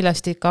 Ja meil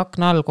lasti ikka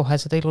akna all kohe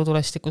seda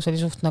ilutulestikus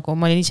oli suht nagu,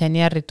 ma olin ise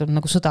nii ärritud,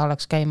 nagu sõda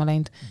oleks käima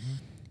läinud.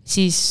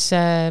 Siis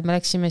me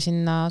läksime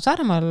sinna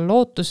Saaremaale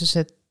lootuses,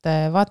 et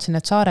vaatasin,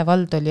 et Saare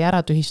vald oli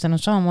ära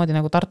tühistanud samamoodi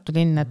nagu Tartu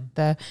linn, et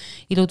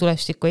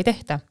ilutulestikku ei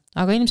tehta.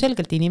 Aga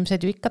ilmselgelt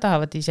inimesed ju ikka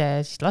tahavad ise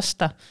siis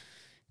lasta,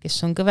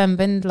 kes on kõvem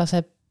vend,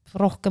 laseb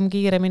rohkem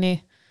kiiremini.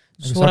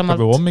 Kes hakkab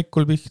ju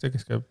hommikul pihta,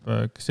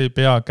 kes ei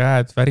pea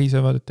käed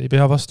värisevad, et ei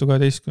pea vastu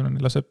 12,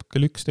 laseb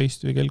kell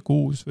 11 või kell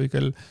 6 või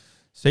kell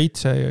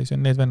 7 ja siis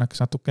on need vennad,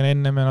 kes natukene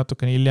ennem ja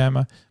natukene hiljem.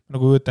 Ma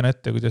nagu kujutan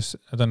ette, kuidas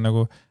nad on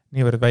nagu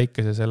niivõrd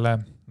väikese selle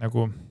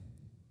nagu,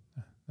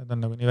 nad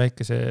on nagu nii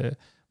väikese,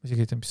 ma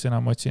isegi ei tea, mis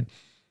sõna ma otsin,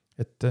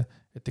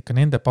 et ikka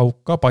nende pauk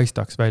ka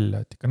paistaks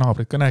välja, et ikka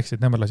naabrid ka näeksid,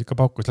 et nemad lasi ikka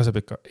pauku, siis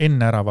laseb ikka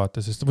enne ära vaata,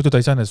 sest muidu ta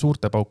ei saa nende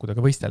suurte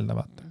paukudega võistelda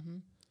vaata.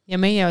 Ja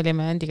meie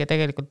olime endiga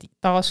tegelikult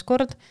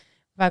taaskord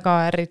väga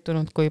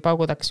ärritunud, kui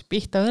paugud hakkas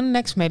pihta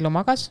õnneks, meil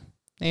magas,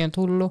 ei olnud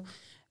hullu,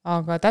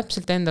 aga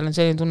täpselt endal on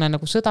selline tunne,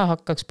 nagu sõda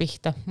hakkaks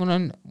pihta.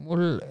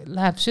 Mul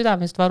läheb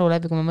südamest varu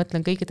läbi, kui ma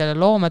mõtlen kõikidele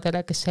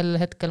loomadele, kes sel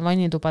hetkel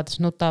vannitubades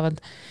nutavad,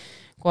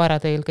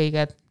 koerad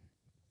eelkõige.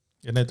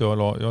 Ja need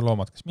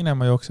loomad, kes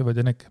minema jooksevad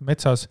ja need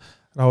metsas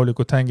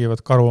rahulikult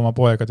hängivad karu oma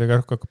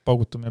poegadega, hakkab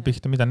paugutumine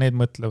pihta, mida need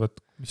mõtlevad,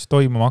 mis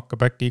toimuma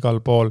hakkab äkki igal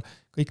pool,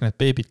 kõik need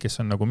beebid, kes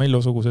on nagu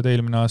Mellu-sugused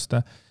eelmine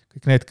aasta,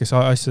 kõik need, kes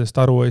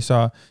asjadest aru ei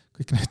saa,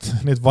 kõik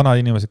need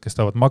vanad inimesed, kes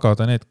tahavad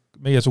magada, need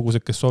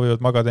meiesugused, kes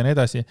soovivad magada ja nii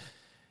edasi.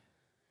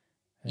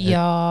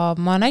 Ja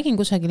ma nägin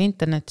kusagil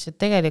internetis, et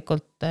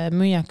tegelikult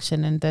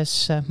müüakse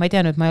nendes, ma ei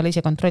tea nüüd, ma ei ole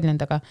ise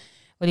kontrollinud, aga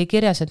oli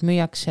kirjas, et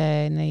müüakse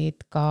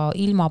neid ka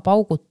ilma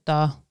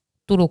pauguta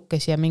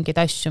tulukesi ja mingeid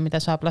asju, mida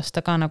saab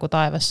lasta ka nagu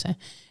taevasse.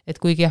 Et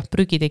kuigi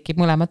prügi tekib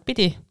mõlemat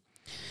pidi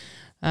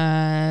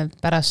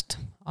pärast,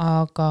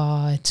 aga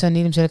et see on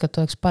ilmselgelt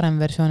oleks parem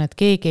versioon, et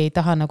keegi ei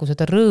taha nagu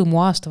seda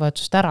rõõmu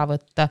aastavahetust ära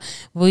võtta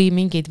või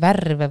mingeid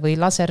värve või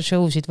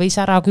lasershowsid või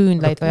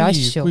säraküünlaid või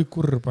asju. Kui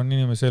kurb on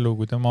inimese elu,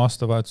 kui tema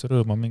aastavahetuse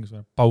rõõm on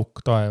mingisugune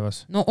pauk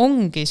taevas. No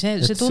ongi,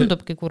 see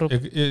tundubki kurb.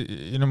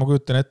 Ja ma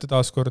kujutan ette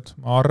taaskord,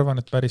 ma arvan,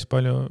 et päris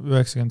palju,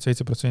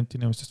 97%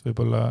 inimestest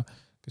võib-olla,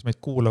 kes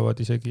meid kuulavad,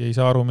 isegi ei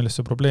saa aru,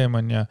 millest see probleem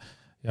on ja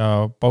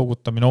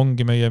paugutamine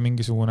ongi meie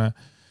mingisugune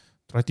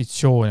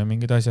traditsioon ja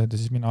mingid asjad ja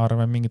siis mina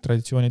arvan, et mingid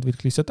traditsioonid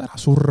võiks lihtsalt ära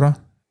surra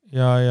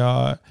ja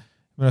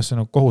minu arust see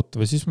on nagu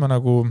kohutav ja siis ma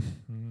nagu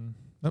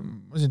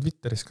ma siin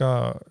Twitteris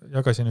ka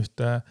jagasin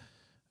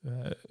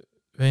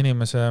ühe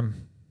inimese,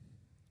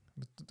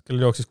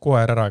 kellel jooksis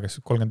koer ära, kes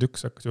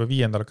 31 hakkas juba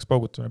 5. hakkas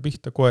paugutamine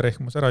pihta, koer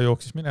ehmus ära,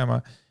 jooksis minema,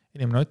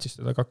 inimene otsis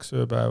teda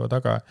 2 ööpäeva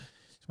taga.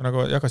 Siis ma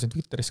nagu jagasin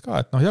Twitteris ka,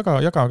 et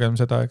jagagem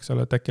seda, eks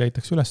ole, et äkki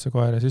leitakse üles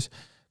koer ja siis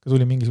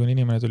tuli mingisugune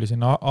inimene, tuli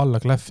sinna alla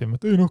kläffima,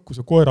 et kui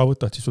sa koera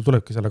võtad, siis sul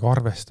tulebki sellega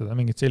arvestada,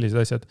 mingid sellised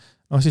asjad.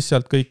 Siis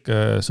sealt kõik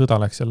sõda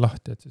läks seal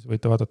lahti, et siis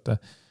võite vaadata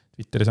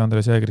Twitteris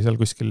Andres Jäägri, seal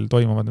kuskil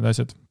toimuvad need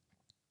asjad.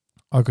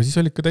 Aga siis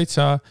olid ka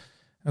täitsa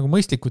nagu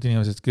mõistlikud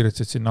inimesed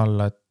kirjutasid sinna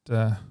alla, et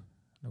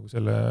nagu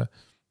selle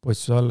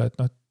postuse alla, et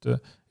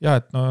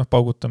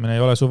paugutamine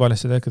ei ole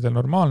suvaliste tekkadel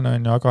normaalne,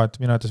 aga et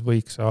minu arvates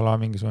võiks olla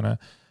mingisugune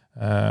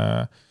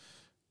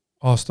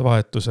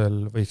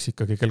aastavahetusel võiks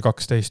ikkagi kell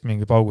 12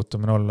 mingi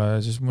paugutamine olla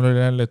ja siis mul oli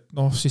jälle, et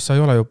siis sa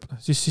ei ole ju,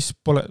 siis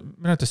pole,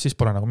 minu arvates siis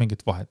pole nagu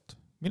mingit vahet.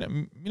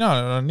 Mina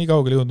olen nii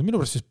kaugele jõudnud,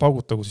 minu pärast siis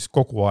paugutagu siis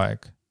kogu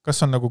aeg.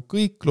 Kas on nagu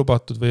kõik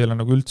lubatud või ei ole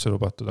nagu üldse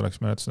lubatud, oleks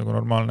minu arvates nagu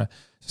normaalne.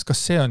 Sest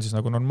kas see on siis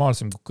nagu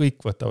normaalsem, kui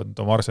kõik võtavad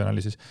oma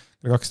arsenali siis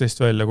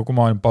 12 välja, kui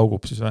maailm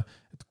paugub siis või?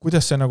 Et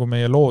kuidas see nagu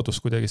meie loodus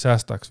kuidagi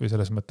säästaks või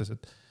selles mõttes,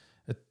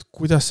 et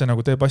kuidas see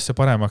nagu teeb asja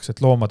paremaks, et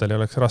loomadel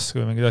ei oleks raske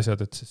või mingid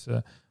asjad, et siis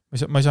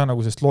ma ei saa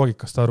nagu sellest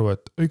loogikast aru,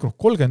 et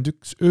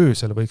 31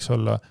 öösel võiks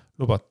olla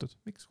lubatud.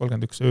 Miks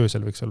 31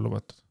 öösel võiks olla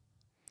lubatud?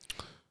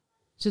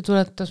 See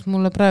tuletas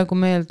mulle praegu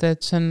meelde,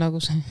 et see on nagu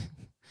see,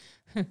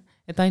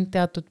 et ainult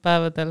teatud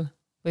päevadel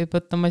võib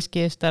võtta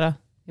maski eest ära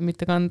ja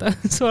mitte kanda.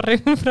 Sorry,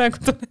 praegu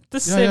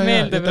tuletas see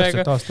meelde praegu.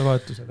 Täpselt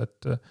aastavahetusel,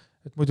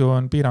 et muidu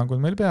on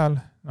piirangud meil peal,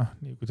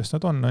 nii kuidas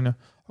nad on ju,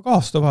 aga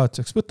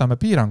aastavahetuseks võtame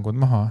piirangud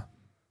maha.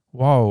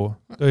 Vau,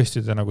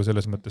 tõesti te nagu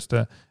selles mõttes,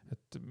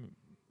 et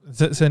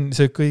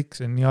see kõik,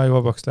 see on nii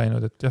ajuvabaks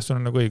läinud, et jah, sul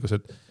on nagu õigus,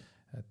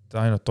 et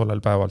ainult tollel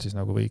päeval siis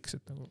nagu võiks,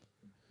 et nagu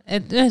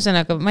et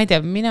ühesõnaga, ma ei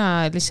tea, mina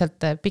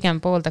lihtsalt pigem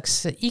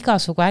pooldaks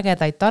igasugu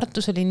ägedaid.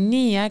 Tartus oli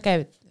nii äge,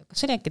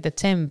 kas oli äkki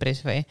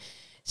detsembris või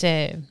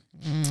see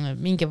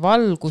mingi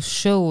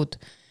valgusshowd.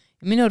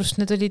 Minu arust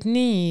need olid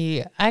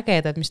nii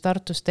ägedad, mis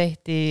Tartus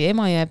tehti.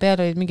 Emajõe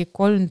peal olid mingi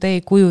 3D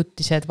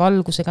kujutised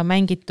valgusega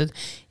mängitud.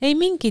 Ei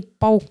mingit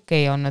pauke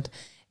ei olnud.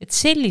 Et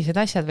sellised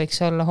asjad võiks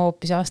olla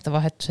hoopis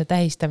aastavahetuse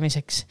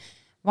tähistamiseks.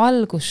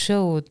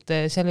 Valgusshowd,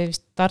 seal oli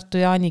vist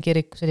Tartu Jaani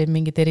kirikus olid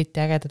mingid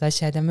eriti ägedad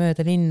asjad ja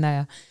mööda linna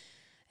ja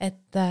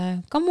et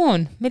come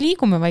on, me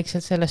liigume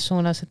vaikselt selles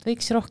suunas, et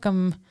võiks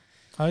rohkem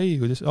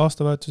kuidas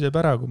aastavahetus jääb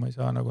ära, kui ma ei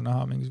saa nagu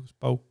näha mingisugust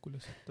pauku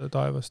lihtsalt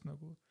taevast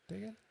nagu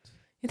tegelikult.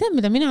 Ja tead,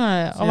 mida mina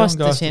avastasin? See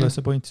ongi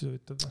aastavahetuse pointi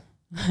soovitab.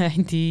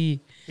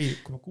 Ei,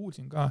 kui ma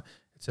kuulsin ka,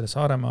 et selle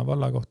Saaremaa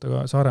valla kohta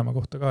ka, Saaremaa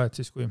kohta ka, et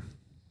siis kui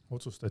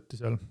otsustati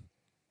seal,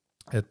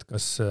 et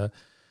kas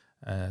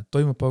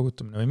toimub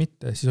paugutamine või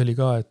mitte, siis oli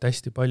ka, et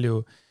hästi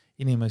palju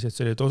inimesi, et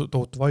see oli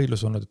tohutu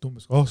vaidlus olnud, et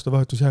umbes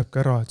aastavahetus jääbki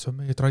ära, et see on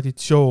meie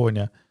traditsioon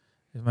ja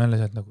ma jälle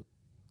sealt nagu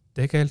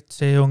tegelikult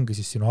see ongi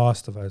siis sinu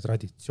aastavahe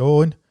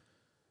traditsioon.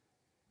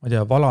 Ma ei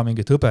tea, vala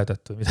mingit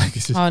hõbedat või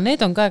midagi siis.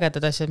 Need on ka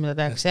ägedad asjad, mida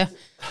tehakse,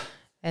 jah.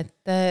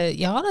 Et,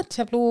 ja alati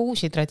saab luua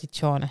uusi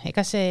traditsioone.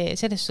 Ega see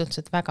selles suhtes,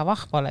 et väga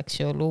vahva oleks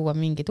ju luua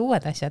mingid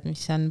uued asjad,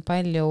 mis on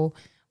palju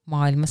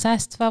maailma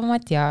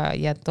säästvamad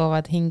ja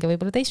toovad hinge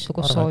võib-olla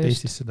teistsugust soojust. Arvan, et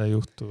Eestis seda ei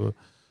juhtu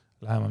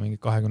lähema mingi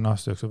 20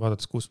 aasta jooksul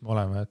vaadates, kus me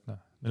oleme, et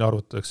meil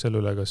arvutatakse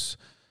selle üle, kas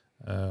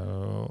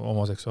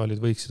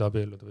homoseksuaalid võiksid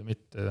abielluda või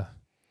mitte.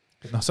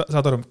 Et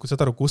saad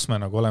aru, kus me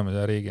nagu oleme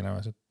selle riigina,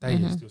 see on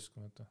täiesti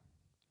uskumatu.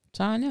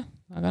 Saan jah,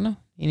 aga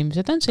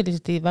inimesed on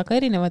sellised väga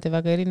erinevad ja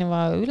väga erineva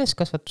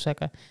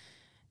üleskasvatusega.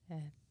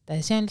 Et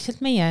see on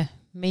lihtsalt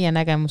meie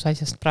nägemus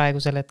asjast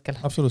praegusel hetkel.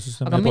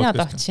 Absoluutselt. Aga mina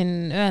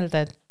tahtsin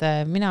öelda, et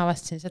mina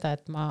avastasin seda,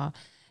 et ma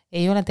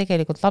ei ole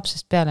tegelikult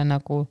lapsest peale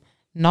nagu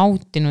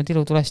nautinud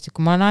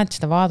ilutulestikku. Ma olen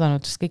ainult seda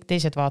vaadanud, sest kõik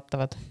teised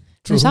vaatavad.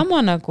 See on sama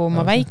nagu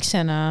ma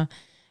väiksena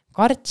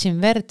kartsin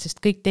verd,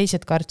 sest kõik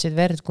teised kartsid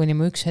verd, kuni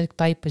ma üks hetk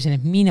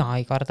taipasin, et mina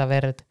ei karda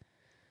verd.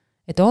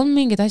 Et on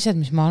mingid asjad,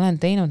 mis ma olen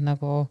teinud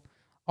nagu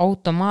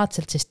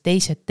automaatselt, sest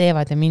teised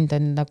teevad ja mind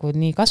on nagu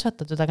nii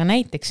kasvatatud, aga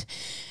näiteks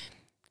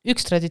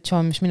üks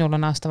traditsioon, mis minul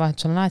on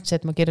aastavahetusel on see,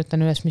 et ma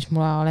kirjutan üles, mis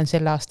ma olen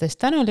selle aasta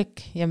eest tänulik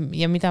ja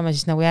mida ma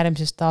siis nagu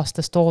järgmisest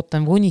aastast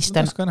ootan või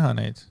unistan. Kuidas ka näha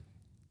neid?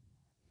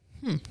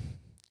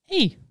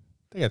 Ei.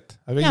 Tegelikult,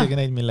 aga isegi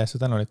neid, mille sa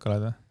tänulik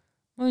oled või?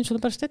 Ma võin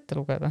sulle pärast ette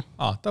lugeda.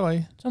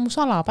 Tavai. See on mu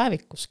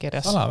salapäevikus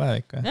kirjas.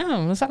 Salapäevik või? Jaa,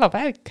 mul on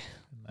salapäevik.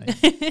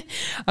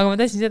 Aga ma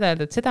tahtsin seda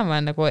öelda, et seda ma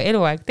olen nagu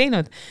eluaeg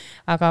teinud,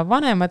 aga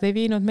vanemad ei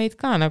viinud meid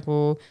ka nagu,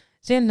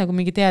 see on nagu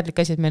mingi teadlik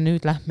asi, et me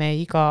nüüd lähme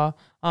iga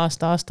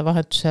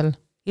aastavahetusel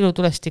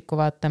ilutulestikku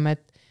vaatame,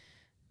 et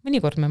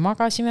mõnikord me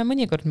magasime,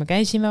 mõnikord me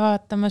käisime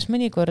vaatamas,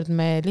 mõnikord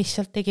me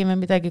lihtsalt tegime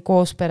midagi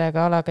koos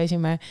perega,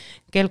 käisime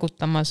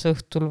kelgutamas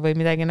õhtul või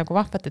midagi nagu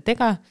vahvat, et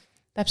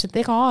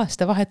ega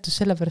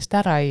aastavahetus selle pärast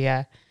ära ei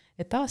jää,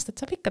 et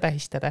aastat saab ikka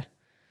tähistada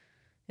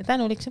ja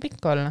tänulik saab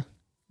ikka olla.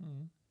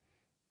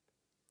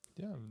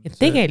 Ja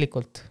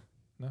tegelikult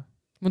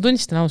ma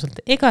tunnistan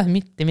ausalt, ega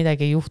mitte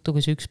midagi ei juhtu,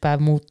 kui see üks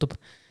päev muutub.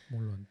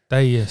 Mul on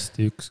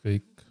täiesti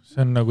ükskõik.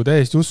 See on nagu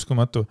täiesti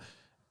uskumatu,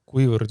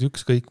 kuivõrd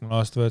ükskõik mul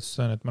aastavahetus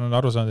on, et ma olen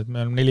aru saanud, et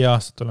me 4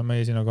 aastat oleme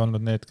meie sinuga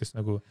olnud need, kes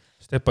nagu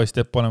step by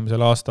step oleme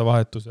selle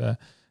aastavahetuse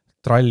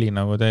tralli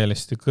nagu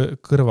täiesti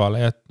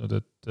kõrvale jätnud,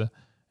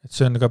 et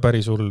see on ka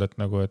päris hull, et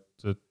nagu,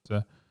 et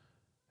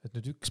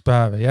nüüd üks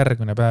päev ja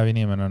järgmine päev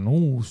inimene on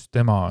uus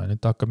tema ja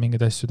nüüd ta hakkab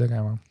mingeid asju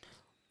tegema.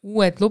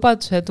 Uued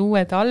lubadused,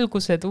 uued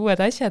algused,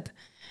 uued asjad.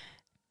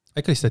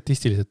 Äkki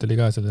statistiliselt oli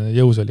ka selle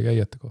jõusali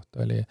käijate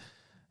kohta oli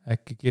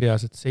äkki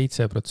kirjas, et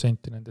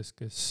 7% nendest,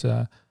 kes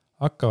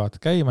hakkavad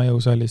käima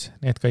jõusalis,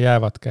 need ka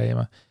jäävad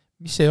käima.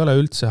 Mis ei ole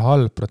üldse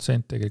halb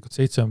protsent tegelikult,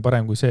 7 on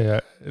parem kui see,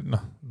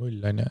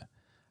 0 on ju.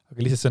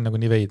 Aga lihtsalt see on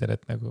nagu nii veider,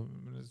 et nagu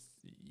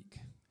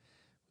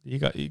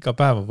iga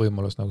päev on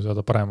võimalus nagu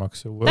saada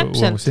paremaks.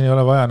 Siin ei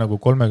ole vaja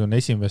nagu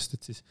 31.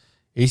 et siis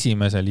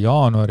 1.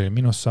 jaanuaril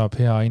minust saab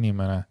hea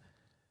inimene.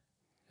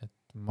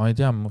 Ma ei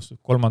tea,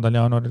 3.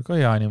 jaanuaril ka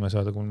hea inimene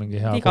saada, kui mingi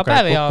hea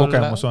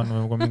kogemus on,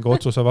 või kui mingi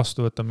otsuse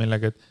vastu võtta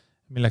millega, et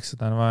milleks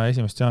seda on vaja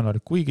 1.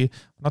 jaanuaril. Kuigi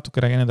natuke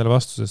räägin endale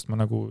vastu, sest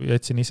ma nagu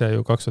jätsin ise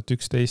ju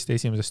 2011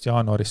 1.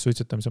 jaanuarist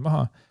suitsetamise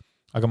maha,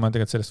 aga ma olen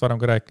tegelikult sellest varem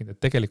ka rääkinud,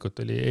 et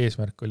tegelikult oli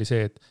eesmärk oli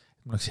see, et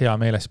mul oleks hea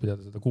meeles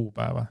pidada seda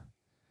kuupäeva.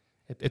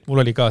 Et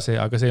mul oli ka see,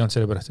 aga see ei olnud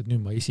sellepärast, et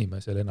nüüd ma 1.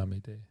 enam ei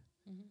tee.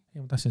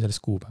 Ja ma tahtsin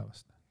sellest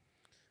kuupäevast.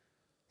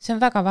 See on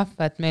väga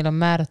vahva, et meil on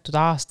määratud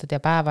aastad ja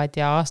päevad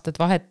ja aastad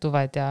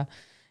vahetuvad ja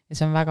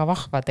see on väga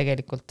vahva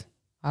tegelikult.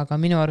 Aga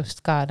minu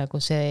arust ka nagu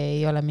see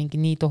ei ole mingi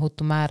nii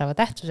tohutu määrava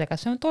tähtsusega,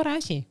 see on tore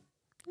asi.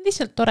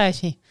 lihtsalt tore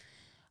asi.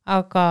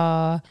 Aga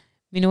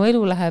minu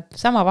elu läheb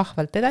sama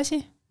vahvalt edasi,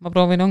 ma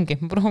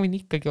proovin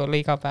ikkagi olla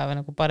iga päev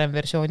nagu parem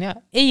versioon ja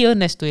ei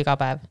õnnestu iga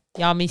päev.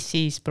 Ja mis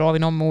siis,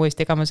 proovin homme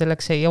uuesti, ega ma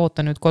selleks ei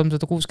oota nüüd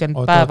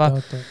 360 päeva,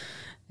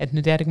 et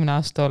nüüd järgmine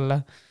aasta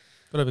olla.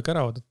 Tuleb ikka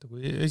ära oodata,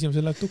 kui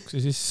esimesel läheb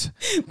tuksi, siis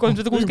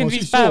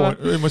 365 päeva.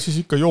 Ma siis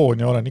ikka joon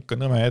ja olen ikka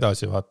nõme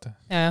edasi, vaata.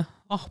 Ja,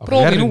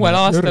 proovin uuel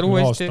aastal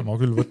uuesti. Aasta ma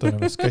küll võtan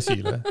ennast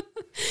käsile.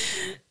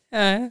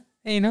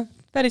 Ei noh,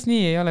 päris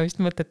nii ei ole vist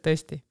mõtet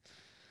tõesti.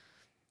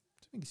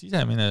 Mingi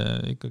sisemine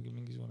ikkagi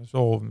mingisugune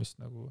soov, mis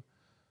nagu,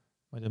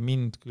 ma ei tea,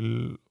 mind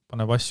küll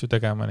paneb asju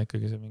tegema, on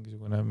ikkagi see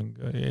mingisugune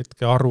mingi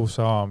hetke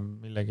arusaam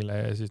millegile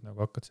ja siis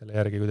nagu hakkad selle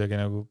järgi kuidagi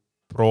nagu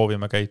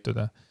proovima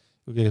käituda.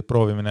 Kui kõige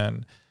proovimine on,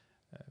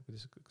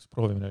 kas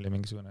proovimine oli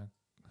mingisugune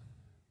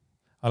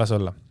alas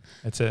olla.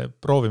 Et see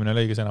proovimine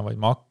oli õige sõna, vaid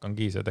ma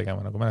hakkangi seda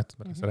tegema, nagu mäletad,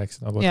 ma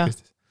rääkisin oma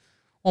podcastis.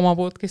 Oma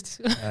podcastis.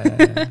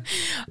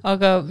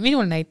 Aga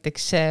minul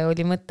näiteks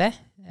oli mõte,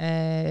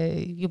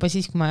 juba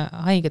siis, kui me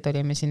haiged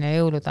olime sinna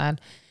jõulude ajal,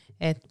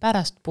 et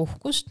pärast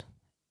puhkust,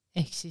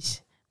 ehk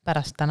siis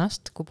pärast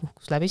tänast, kui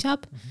puhkus läbi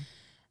saab,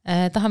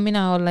 tahan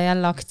mina olla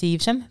jälle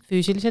aktiivsem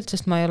füüsiliselt,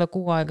 sest ma ei ole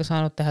 6 aega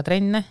saanud teha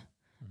trenne,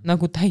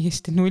 nagu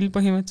täiesti 0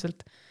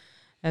 põhimõtteliselt.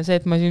 Ja see,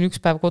 et ma siin üks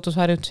päev kodus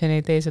harjutusin,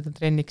 ei tee seda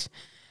trenniks.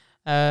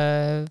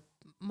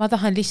 Ma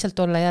tahan lihtsalt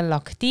olla jälle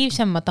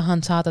aktiivsem, ma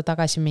tahan saada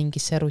tagasi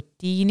mingisse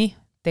rutiini.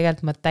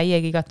 Tegelikult ma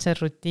täiegi igatsen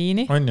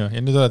rutiini. On ju,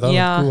 ja nüüd oled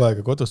olnud 6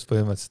 aega kodus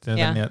põhimõtteliselt.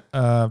 Ja nii,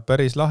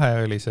 päris lahe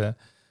oli see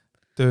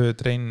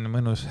töötrenn,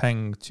 mõnus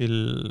häng,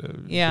 chill,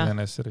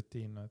 ülenes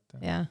rutiin.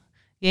 Ja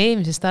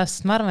eelmisest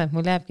aastast ma arvan, et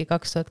mul jääbki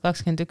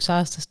 2021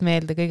 aastast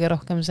meelde kõige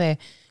rohkem see,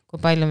 kui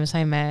palju me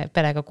saime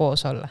perega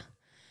koos olla.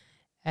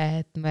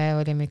 Et me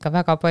olime ikka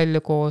väga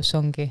palju koos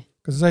ongi.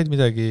 Kas sa said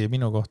midagi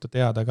minu kohta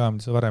teada ka,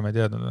 mida sa varem ei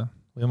teadnud?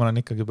 Või ma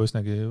olen ikkagi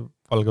üsnagi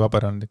valge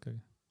paber olnud ikkagi?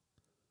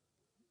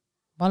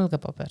 Valge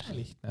paber?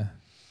 Lihtne.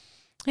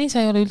 Ei,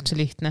 sa ei ole üldse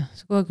lihtne.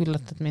 Sa kogu aeg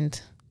üllatad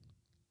mind.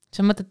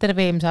 Sa mõtled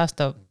terve eelmise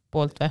aasta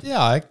poolt või?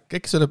 Jaa,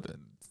 äkki sulle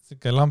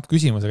lamp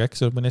küsimus, aga äkki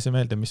sulle mõni asi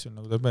meelde, mis sul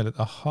nagu tuleb meelde, et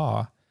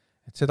ahaa,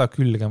 et seda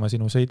külge ma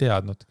sinus ei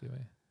teadnudki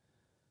või?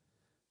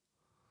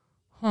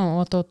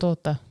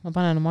 Oota. Ma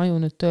panen oma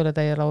aju nüüd tööle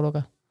täie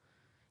lauluga.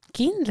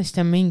 Kindlasti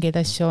on mingeid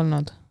asju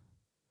olnud.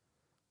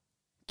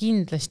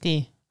 Kindlasti.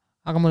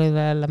 Aga mul ei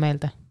ole jälle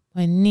meelde. Ma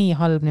olen nii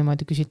halb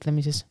niimoodi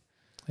küsitlemises.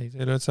 Ei, see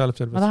ei ole üldse halb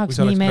seal. Ma tahaks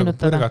nii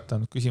meenutada.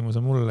 Põrgatanud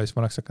küsimuse mulle, siis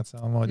ma oleks hakanud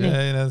samamoodi.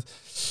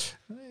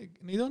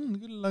 Neid on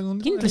küll.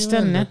 Kindlasti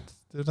on, jah.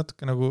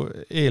 Natuke nagu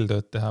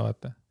eeltööd teha,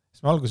 vaata.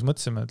 Siis me alguses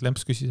mõtlesime, et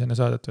Lemps küsis enne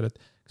saadet veel, et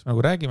kas me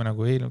nagu räägime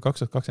nagu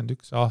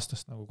 2021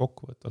 aastast nagu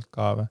kokkuvõtvalt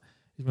ka või.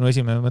 Siis minu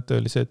esimene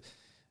mõte oli see, et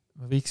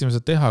me võiksime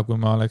seda teha,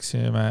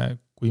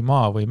 kui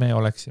ma või me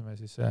oleksime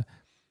siis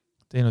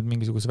teinud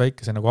mingisuguse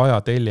väikese nagu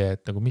ajatelje,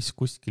 et nagu mis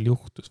kuskil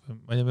juhtus või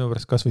ma ei tea, minu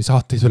pärast kas või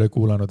saateid üle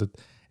kuulanud,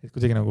 et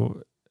kuidagi nagu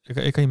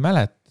ega ei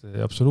mäleta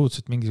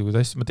absoluutselt mingisugused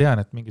asju, ma tean,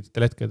 et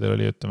mingitel hetkedel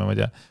oli, ütleme, ma ei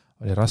tea,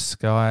 oli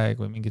raske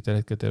aeg või mingitel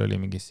hetkedel oli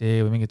mingi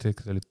see või mingitel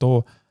hetkedel oli too,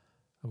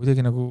 aga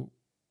kuidagi nagu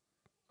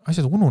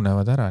asjad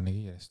ununevad ära nii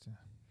kiiresti.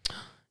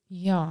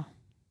 Jaa,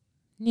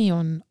 nii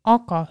on,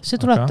 aga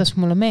see tuletas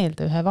mulle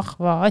meelde ühe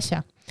vahva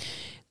asja.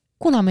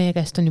 Kuna meie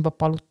käest on juba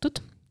palutud,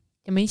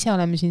 ja me ise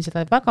oleme siin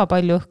seda väga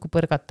palju õhku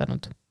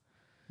põrgatanud.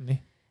 Nii.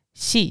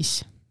 Siis.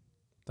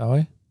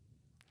 Tavai.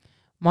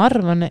 Ma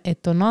arvan,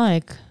 et on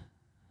aeg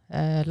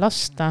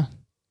lasta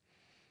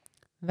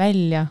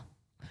välja.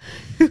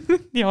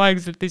 Nii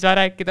aeglaselt ei saa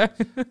rääkida.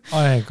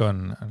 Aeg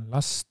on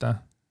lasta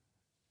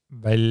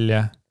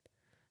välja.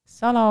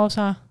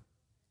 Salaosa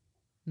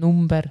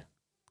number.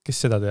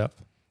 Kes seda teab?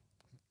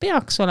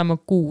 Peaks olema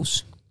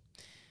 6.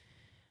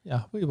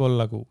 Jah, võib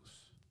olla 6.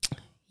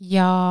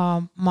 Ja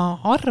ma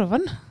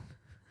arvan,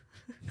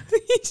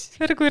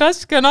 kui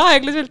raske on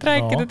aeglaselt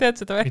rääkida, tead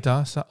seda või? Mida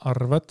sa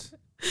arvad?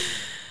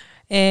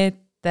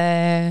 Et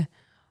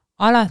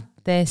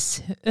alates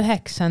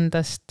 9.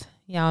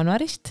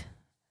 jaanuarist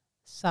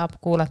saab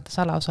kuulata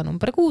salaosa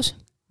number 6.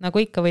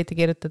 Nagu ikka võite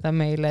kirjutada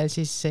meile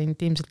siis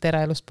intiimselt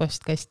eraelust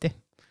postkasti.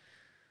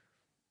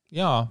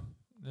 Jaa.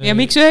 Ja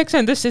miks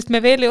 9. Sest me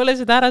veel ei ole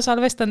seda ära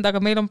salvestanud,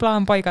 aga meil on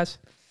plaan paigas.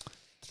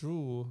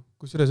 True.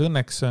 Kusjuures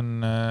õnneks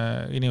on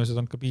inimesed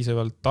on ka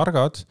piisavalt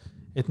targad,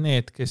 et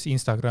need, kes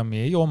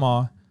Instagrami ei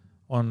oma,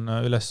 on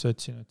üles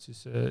otsinud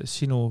siis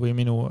sinu või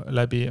minu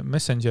läbi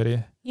Messengeri.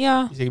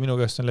 Ja. Isegi minu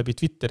käest on läbi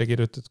Twitteri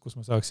kirjutatud, kus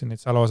ma saaksin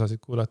neid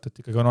salaosasid kuulata,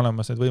 et ikkagi on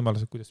olemas need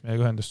võimalused, kuidas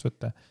meiega ühendust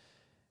võtta.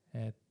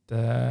 Et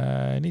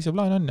nii see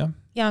plaan on,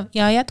 jah.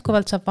 Ja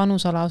jätkuvalt saab vanu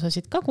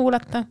salaosasid ka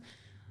kuulata.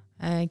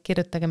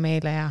 Kirjutage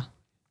meile ja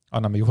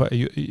anname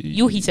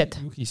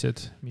juhised,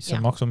 mis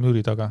on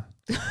maksumüüri taga.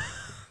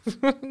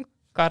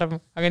 Karm,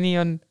 aga nii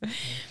on.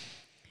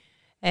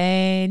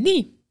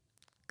 Nii,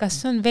 kas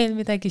on veel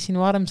midagi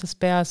sinu armsas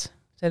peas,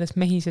 selles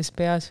mehises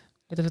peas,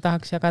 mida sa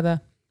tahaks jagada?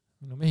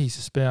 Minu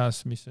mehises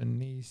peas, mis on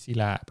nii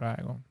sile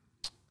praegu.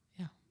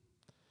 Ja.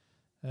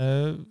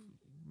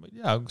 Ma ei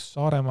tea,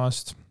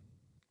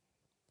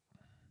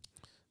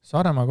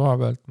 Saaremaa koha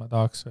pealt ma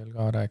tahaks veel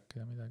ka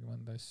rääkida midagi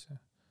mõnda asja.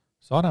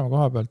 Saaremaa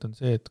koha pealt on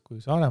see, et kui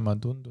Saaremaa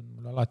on tundunud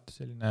mulle alati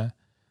selline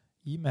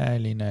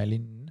imeline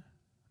linn,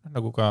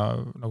 nagu ka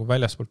nagu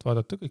väljaspoolt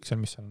vaadata kõik seal,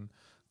 mis on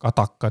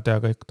katakad ja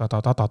kõik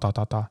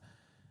ta-ta-ta-ta-ta-ta.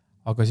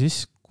 Aga siis,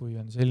 kui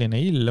on selline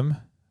ilm,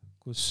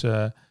 kus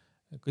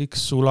kõik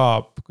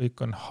sulab, kõik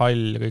on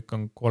hall, kõik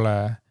on kole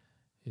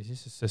ja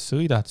siis sa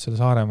sõidad seal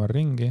Saaremaal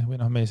ringi või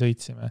me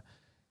sõitsime.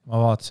 Ma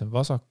vaatasin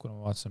vasakule,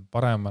 ma vaatasin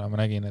paremale, ma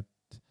nägin, et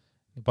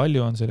nii palju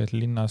on selles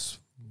linnas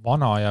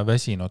vana ja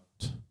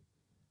väsinut,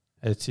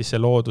 et siis see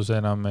loodus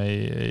enam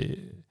ei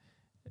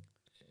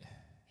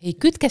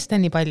kütkesta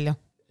nii palju.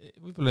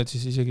 Võib-olla, et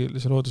siis isegi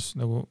see loodus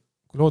nagu,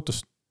 kui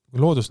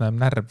loodus näeb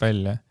närb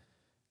välja,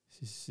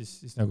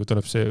 siis nagu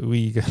tuleb see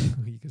õige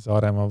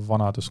Saaremaa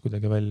vanadus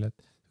kuidagi välja. Et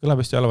kõlab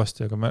hästi halvasti,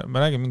 aga me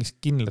räägime mingist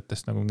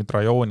kindlatest, nagu mingid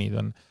rajoonid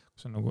on,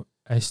 kus on nagu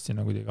hästi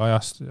nagu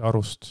ajast ja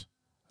arust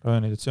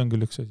rajoonid, et see on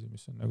küll üks asi,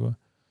 mis on nagu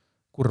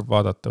kurb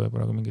vaadata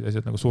võib-olla, kui mingid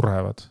asjad nagu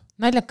surhevad.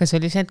 Naljakas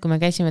oli see, et kui me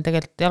käisime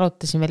tegelikult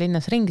jalutasime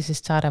linnas ringi,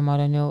 sest Saaremaal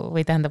on ju,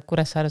 või tähendab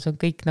Kuressaares on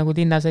kõik nagu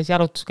linnas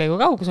jalutuskäigu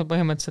kaugusel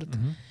põhimõtteliselt,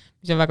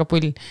 mis on väga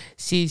pull,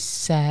 siis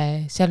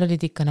seal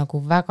olid ikka nagu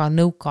väga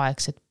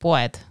nõukaaegsed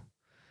poed.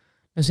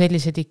 No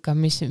sellised ikka,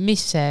 mis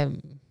see,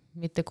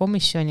 mitte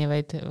komisjoni,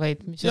 vaid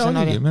mis see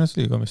sõna oli? Minu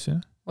oli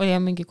komisjoni. Oli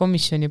mingi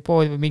komisjoni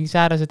pood või mingi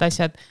säärased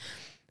asjad.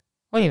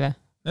 Oli või?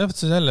 Ja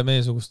see jälle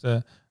meiesuguste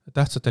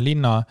tähtsate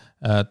linna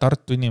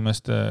Tartu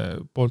inimeste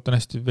poolt on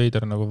hästi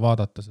veider nagu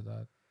vaadata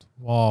seda, et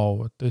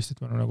vau, et tõesti,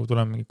 et me nagu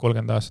tuleme mingi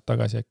 30 aastat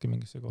tagasi äkki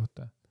mingisse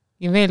kohta.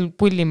 Ja veel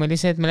pullim oli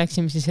see, et me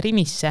läksime siis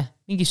Rimisse,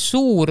 mingi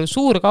suur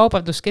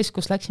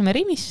kaubanduskeskus läksime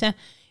Rimisse,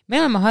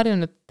 me oleme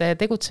harjunud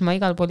tegutsema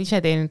igal pool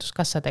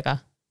iseteeninduskassadega.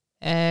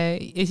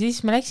 Ja siis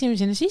me läksime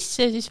sinna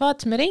sisse, siis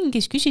vaatasime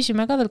ringis,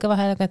 küsisime ka veel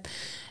vahel,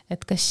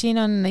 et kas siin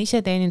on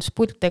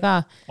iseteeninduspilte ka.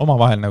 Oma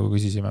vahel nagu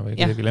küsisime või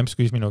kuidagi Lemps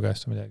küsis minu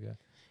käest midagi.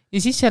 Ja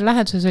siis seal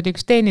läheduses oli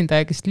üks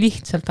teenindaja, kes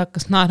lihtsalt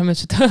hakkas naerma,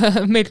 et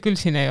meil küll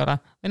siin ei ole.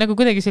 Või nagu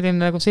kuidagi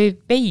selline nagu see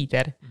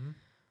veider.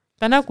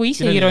 Ta nagu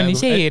ise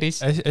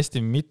ironiseeris. Nagu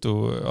hästi mitu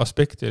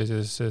aspekti oli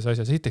selles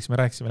asjas. Esiteks me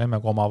rääkisime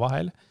Lemmega oma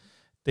vahel.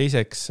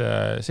 Teiseks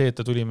see, et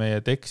ta tuli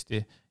meie teksti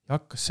ja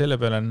hakkas selle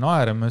peale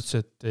naerma, ütles,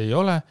 et ei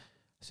ole,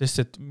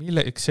 sest et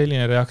milleks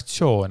selline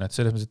reaktsioon, et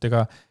selles mõttes, et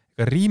ega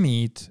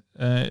rimid,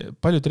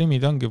 paljud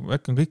rimid ongi,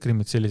 äkki on kõik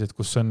rimid sellised,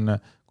 kus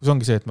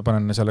ongi see, et ma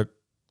panen selle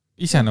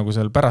ise nagu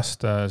seal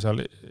pärast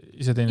seal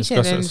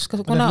iseteeninduskassas.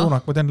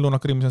 Ma tean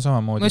Lõunaka-Rimmis on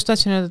samamoodi. Ma just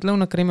tahtsin öelda, et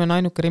Lõunaka-Rimi on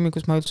ainuke Rimi,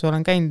 kus ma üldse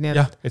olen käinud.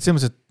 Jah, et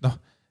selles mõttes,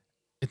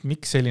 et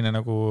miks selline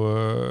nagu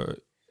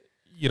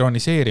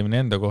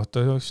ironiseerimine enda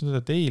kohta,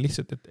 et ei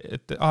lihtsalt,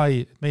 et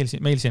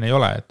meil siin ei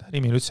ole, et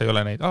Rimil üldse ei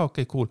ole neid,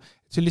 okei, cool.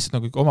 See on lihtsalt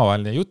nagu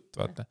omavaheline jutt,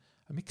 vaata.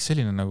 Miks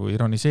selline nagu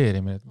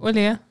ironiseerimine?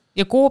 Oli jah.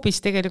 Ja Koobis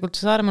tegelikult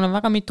Saaremaal on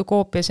väga mitu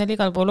koopi ja seal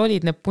igal pool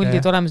olid need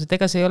puldid olemas, et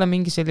ega see ei ole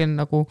mingi selline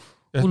nagu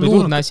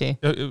hulluudne asi.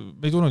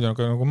 Me ei tulnud ju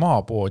nagu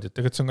maapoodi, et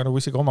tegelikult see on ka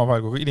nagu isegi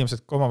omavahel, kui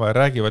inimesed omavahel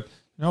räägivad,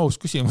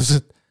 aus küsimus,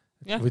 et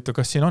võitu,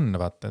 kas siin on,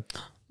 vaata.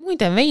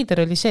 Muide,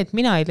 veider oli see, et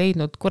mina ei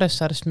leidnud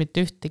Kuressaarest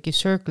mitte ühtegi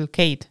Circle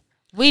K-d.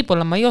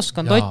 Võib-olla ma ei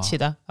osanud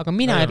otsida, aga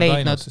mina ei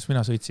leidnud. Sest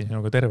mina sõitsin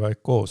sinuga terve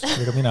aeg koos,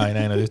 ega mina ei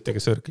näinud ühtegi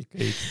Circle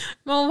K-d.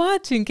 Ma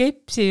vaatasin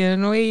kepsi ja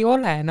no ei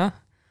ole,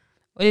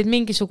 olid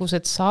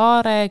mingisugused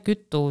Saare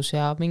kütus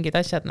ja mingid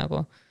asjad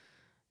nagu,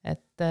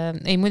 et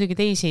ei muidugi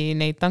teisi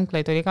neid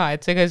tanklaid oli ka,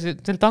 et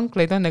seal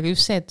tanklaid on, aga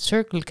just see, et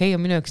Circle K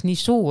on minu jaoks nii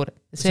suur,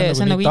 see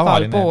on nagu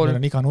igal pool.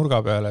 Meil on iga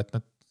nurga peale, et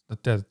nad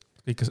teavad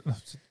kõike,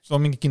 see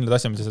on mingi kindlad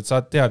asja, mida sa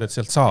tead, et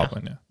sealt saab.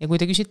 Ja kui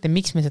te küsite,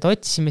 miks me seda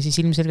otsisime, siis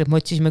ilmselgelt me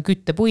otsisime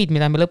küttepuid,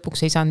 mida me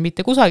lõpuks ei saanud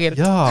mitte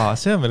kusagilt. Jaa,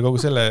 see on veel kogu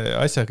selle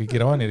asja kõige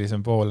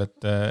iroonilisem pool,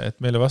 et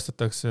meile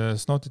vastatakse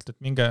Snotilt,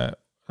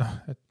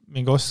 et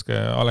minge oske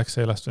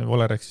Alexelast või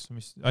Volerexist,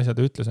 mis asjad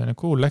ütles,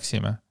 kuul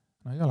läksime.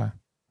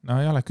 No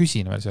ei ole,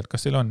 küsin veel sealt,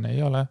 kas teil on,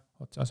 ei ole,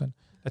 otsas on.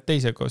 Et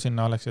teise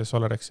sinna Alexelas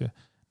Volerexi,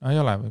 no ei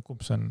ole, või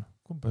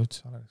kumb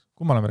üldse Volerex,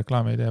 kumb oleme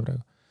reklaami ei tee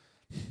praegu?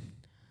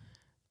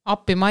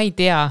 Appi, ma ei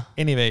tea.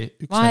 Anyway,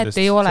 üks nendest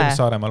selles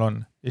Saaremaal on.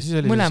 Ja siis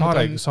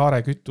oli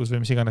saare kütus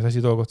või mis iganes asi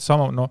too kohta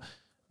sama, no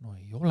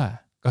ei ole.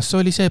 Kas see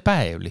oli see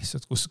päev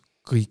lihtsalt, kus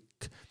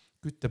kõik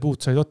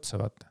küttepuud said otsa,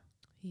 vaata?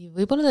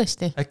 Võib-olla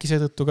tõesti. Äkki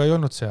seetõttu ka ei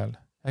olnud seal.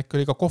 Äkki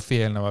oli ka kohvi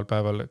eelneval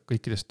päeval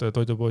kõikidest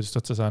toidupoodist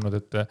otsa saanud,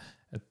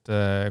 et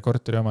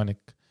korteri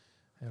omanik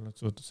ei olnud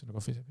suutnud sinna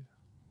kohvi sebida.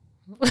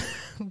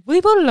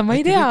 Võib-olla, ma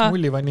ei tea. Kõik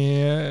Mullivani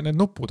need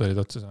nupud olid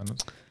otsa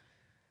saanud.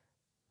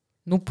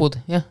 Nupud,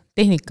 jah,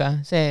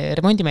 tehnika, see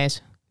remondimees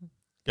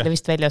oli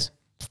vist väljas.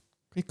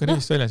 Kõik on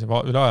vist väljas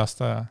juba üle ajast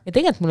aja. Ja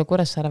tegelikult mulle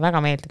Kuressaare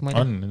väga meeldib.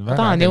 Ma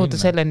tahan jõuda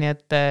selleni,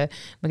 et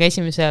me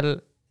käisime seal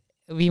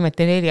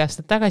viimati 4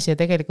 aastat tagasi ja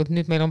tegelikult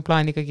nüüd meil on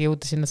plaan ikkagi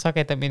jõuda sinna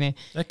sagedamini.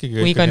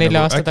 Kui iga 4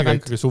 aasta tagant.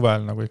 Äkki ikkagi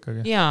suvel nagu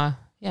ikkagi.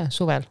 Jaa,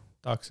 suvel.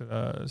 Tahaks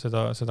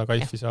seda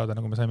kaifi saada,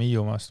 nagu me saime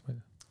Hiiumaast.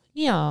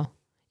 Jaa,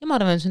 ja ma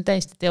arvan, see on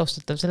täiesti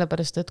teostatav,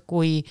 sellepärast, et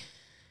kui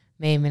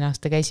me eelmine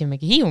aasta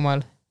käisimegi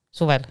Hiiumaal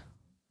suvel,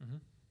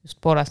 just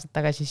pool aastat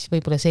tagasi, siis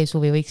võib-olla see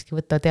suvi võikski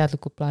võtta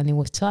teadlikud plaani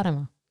uuesti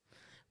Saaremaa.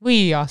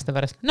 Või aasta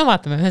pärast. No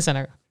vaatame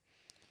ühesõnaga.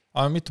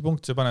 aga mitu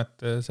punkti sa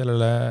paned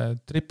sellele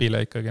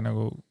tripile ikkagi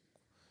nagu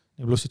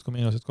nii plussid kui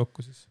miinused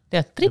kokku siis?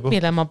 Tead,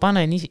 tripile ma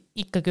panen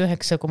ikkagi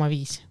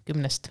 9,5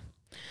 10.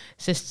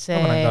 Sest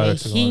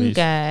see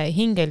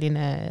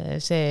hingeline,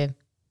 see,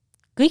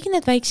 kõik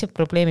need väiksed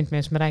probleemid,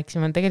 millest me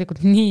rääkisime, on tegelikult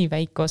nii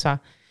väike osa.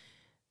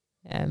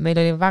 Meil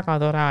oli väga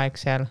tore aeg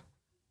seal.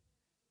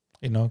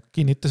 Ei no,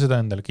 kinnita seda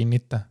endale,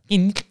 kinnita.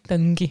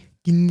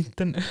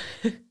 Kinnitan.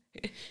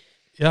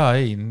 Jaa,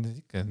 ei,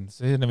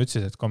 see enne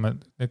ütles, et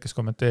need, kes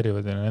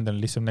kommenteerivad, ja nendel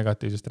on lihtsalt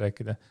negatiivsest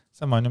rääkida.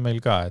 Sama on ju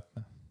meil ka, et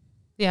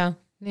Jaa,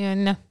 nii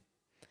on jah.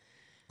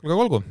 Kuulge,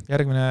 olgu,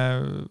 järgmine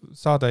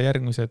saade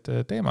järgmised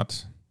teemad.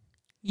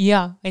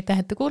 Jaa, aitäh,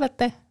 et te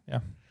kuulate.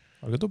 Jah,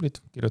 olge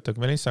tublid, kirjutage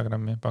meil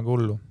Instagrami, pange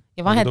hullu.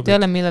 Ja vahet ei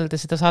ole, millal te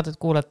seda saadet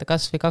kuulate,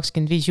 kas või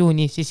 25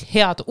 juuni, siis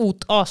head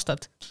uut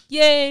aastat.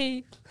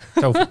 Jei!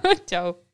 Tšau! Tšau!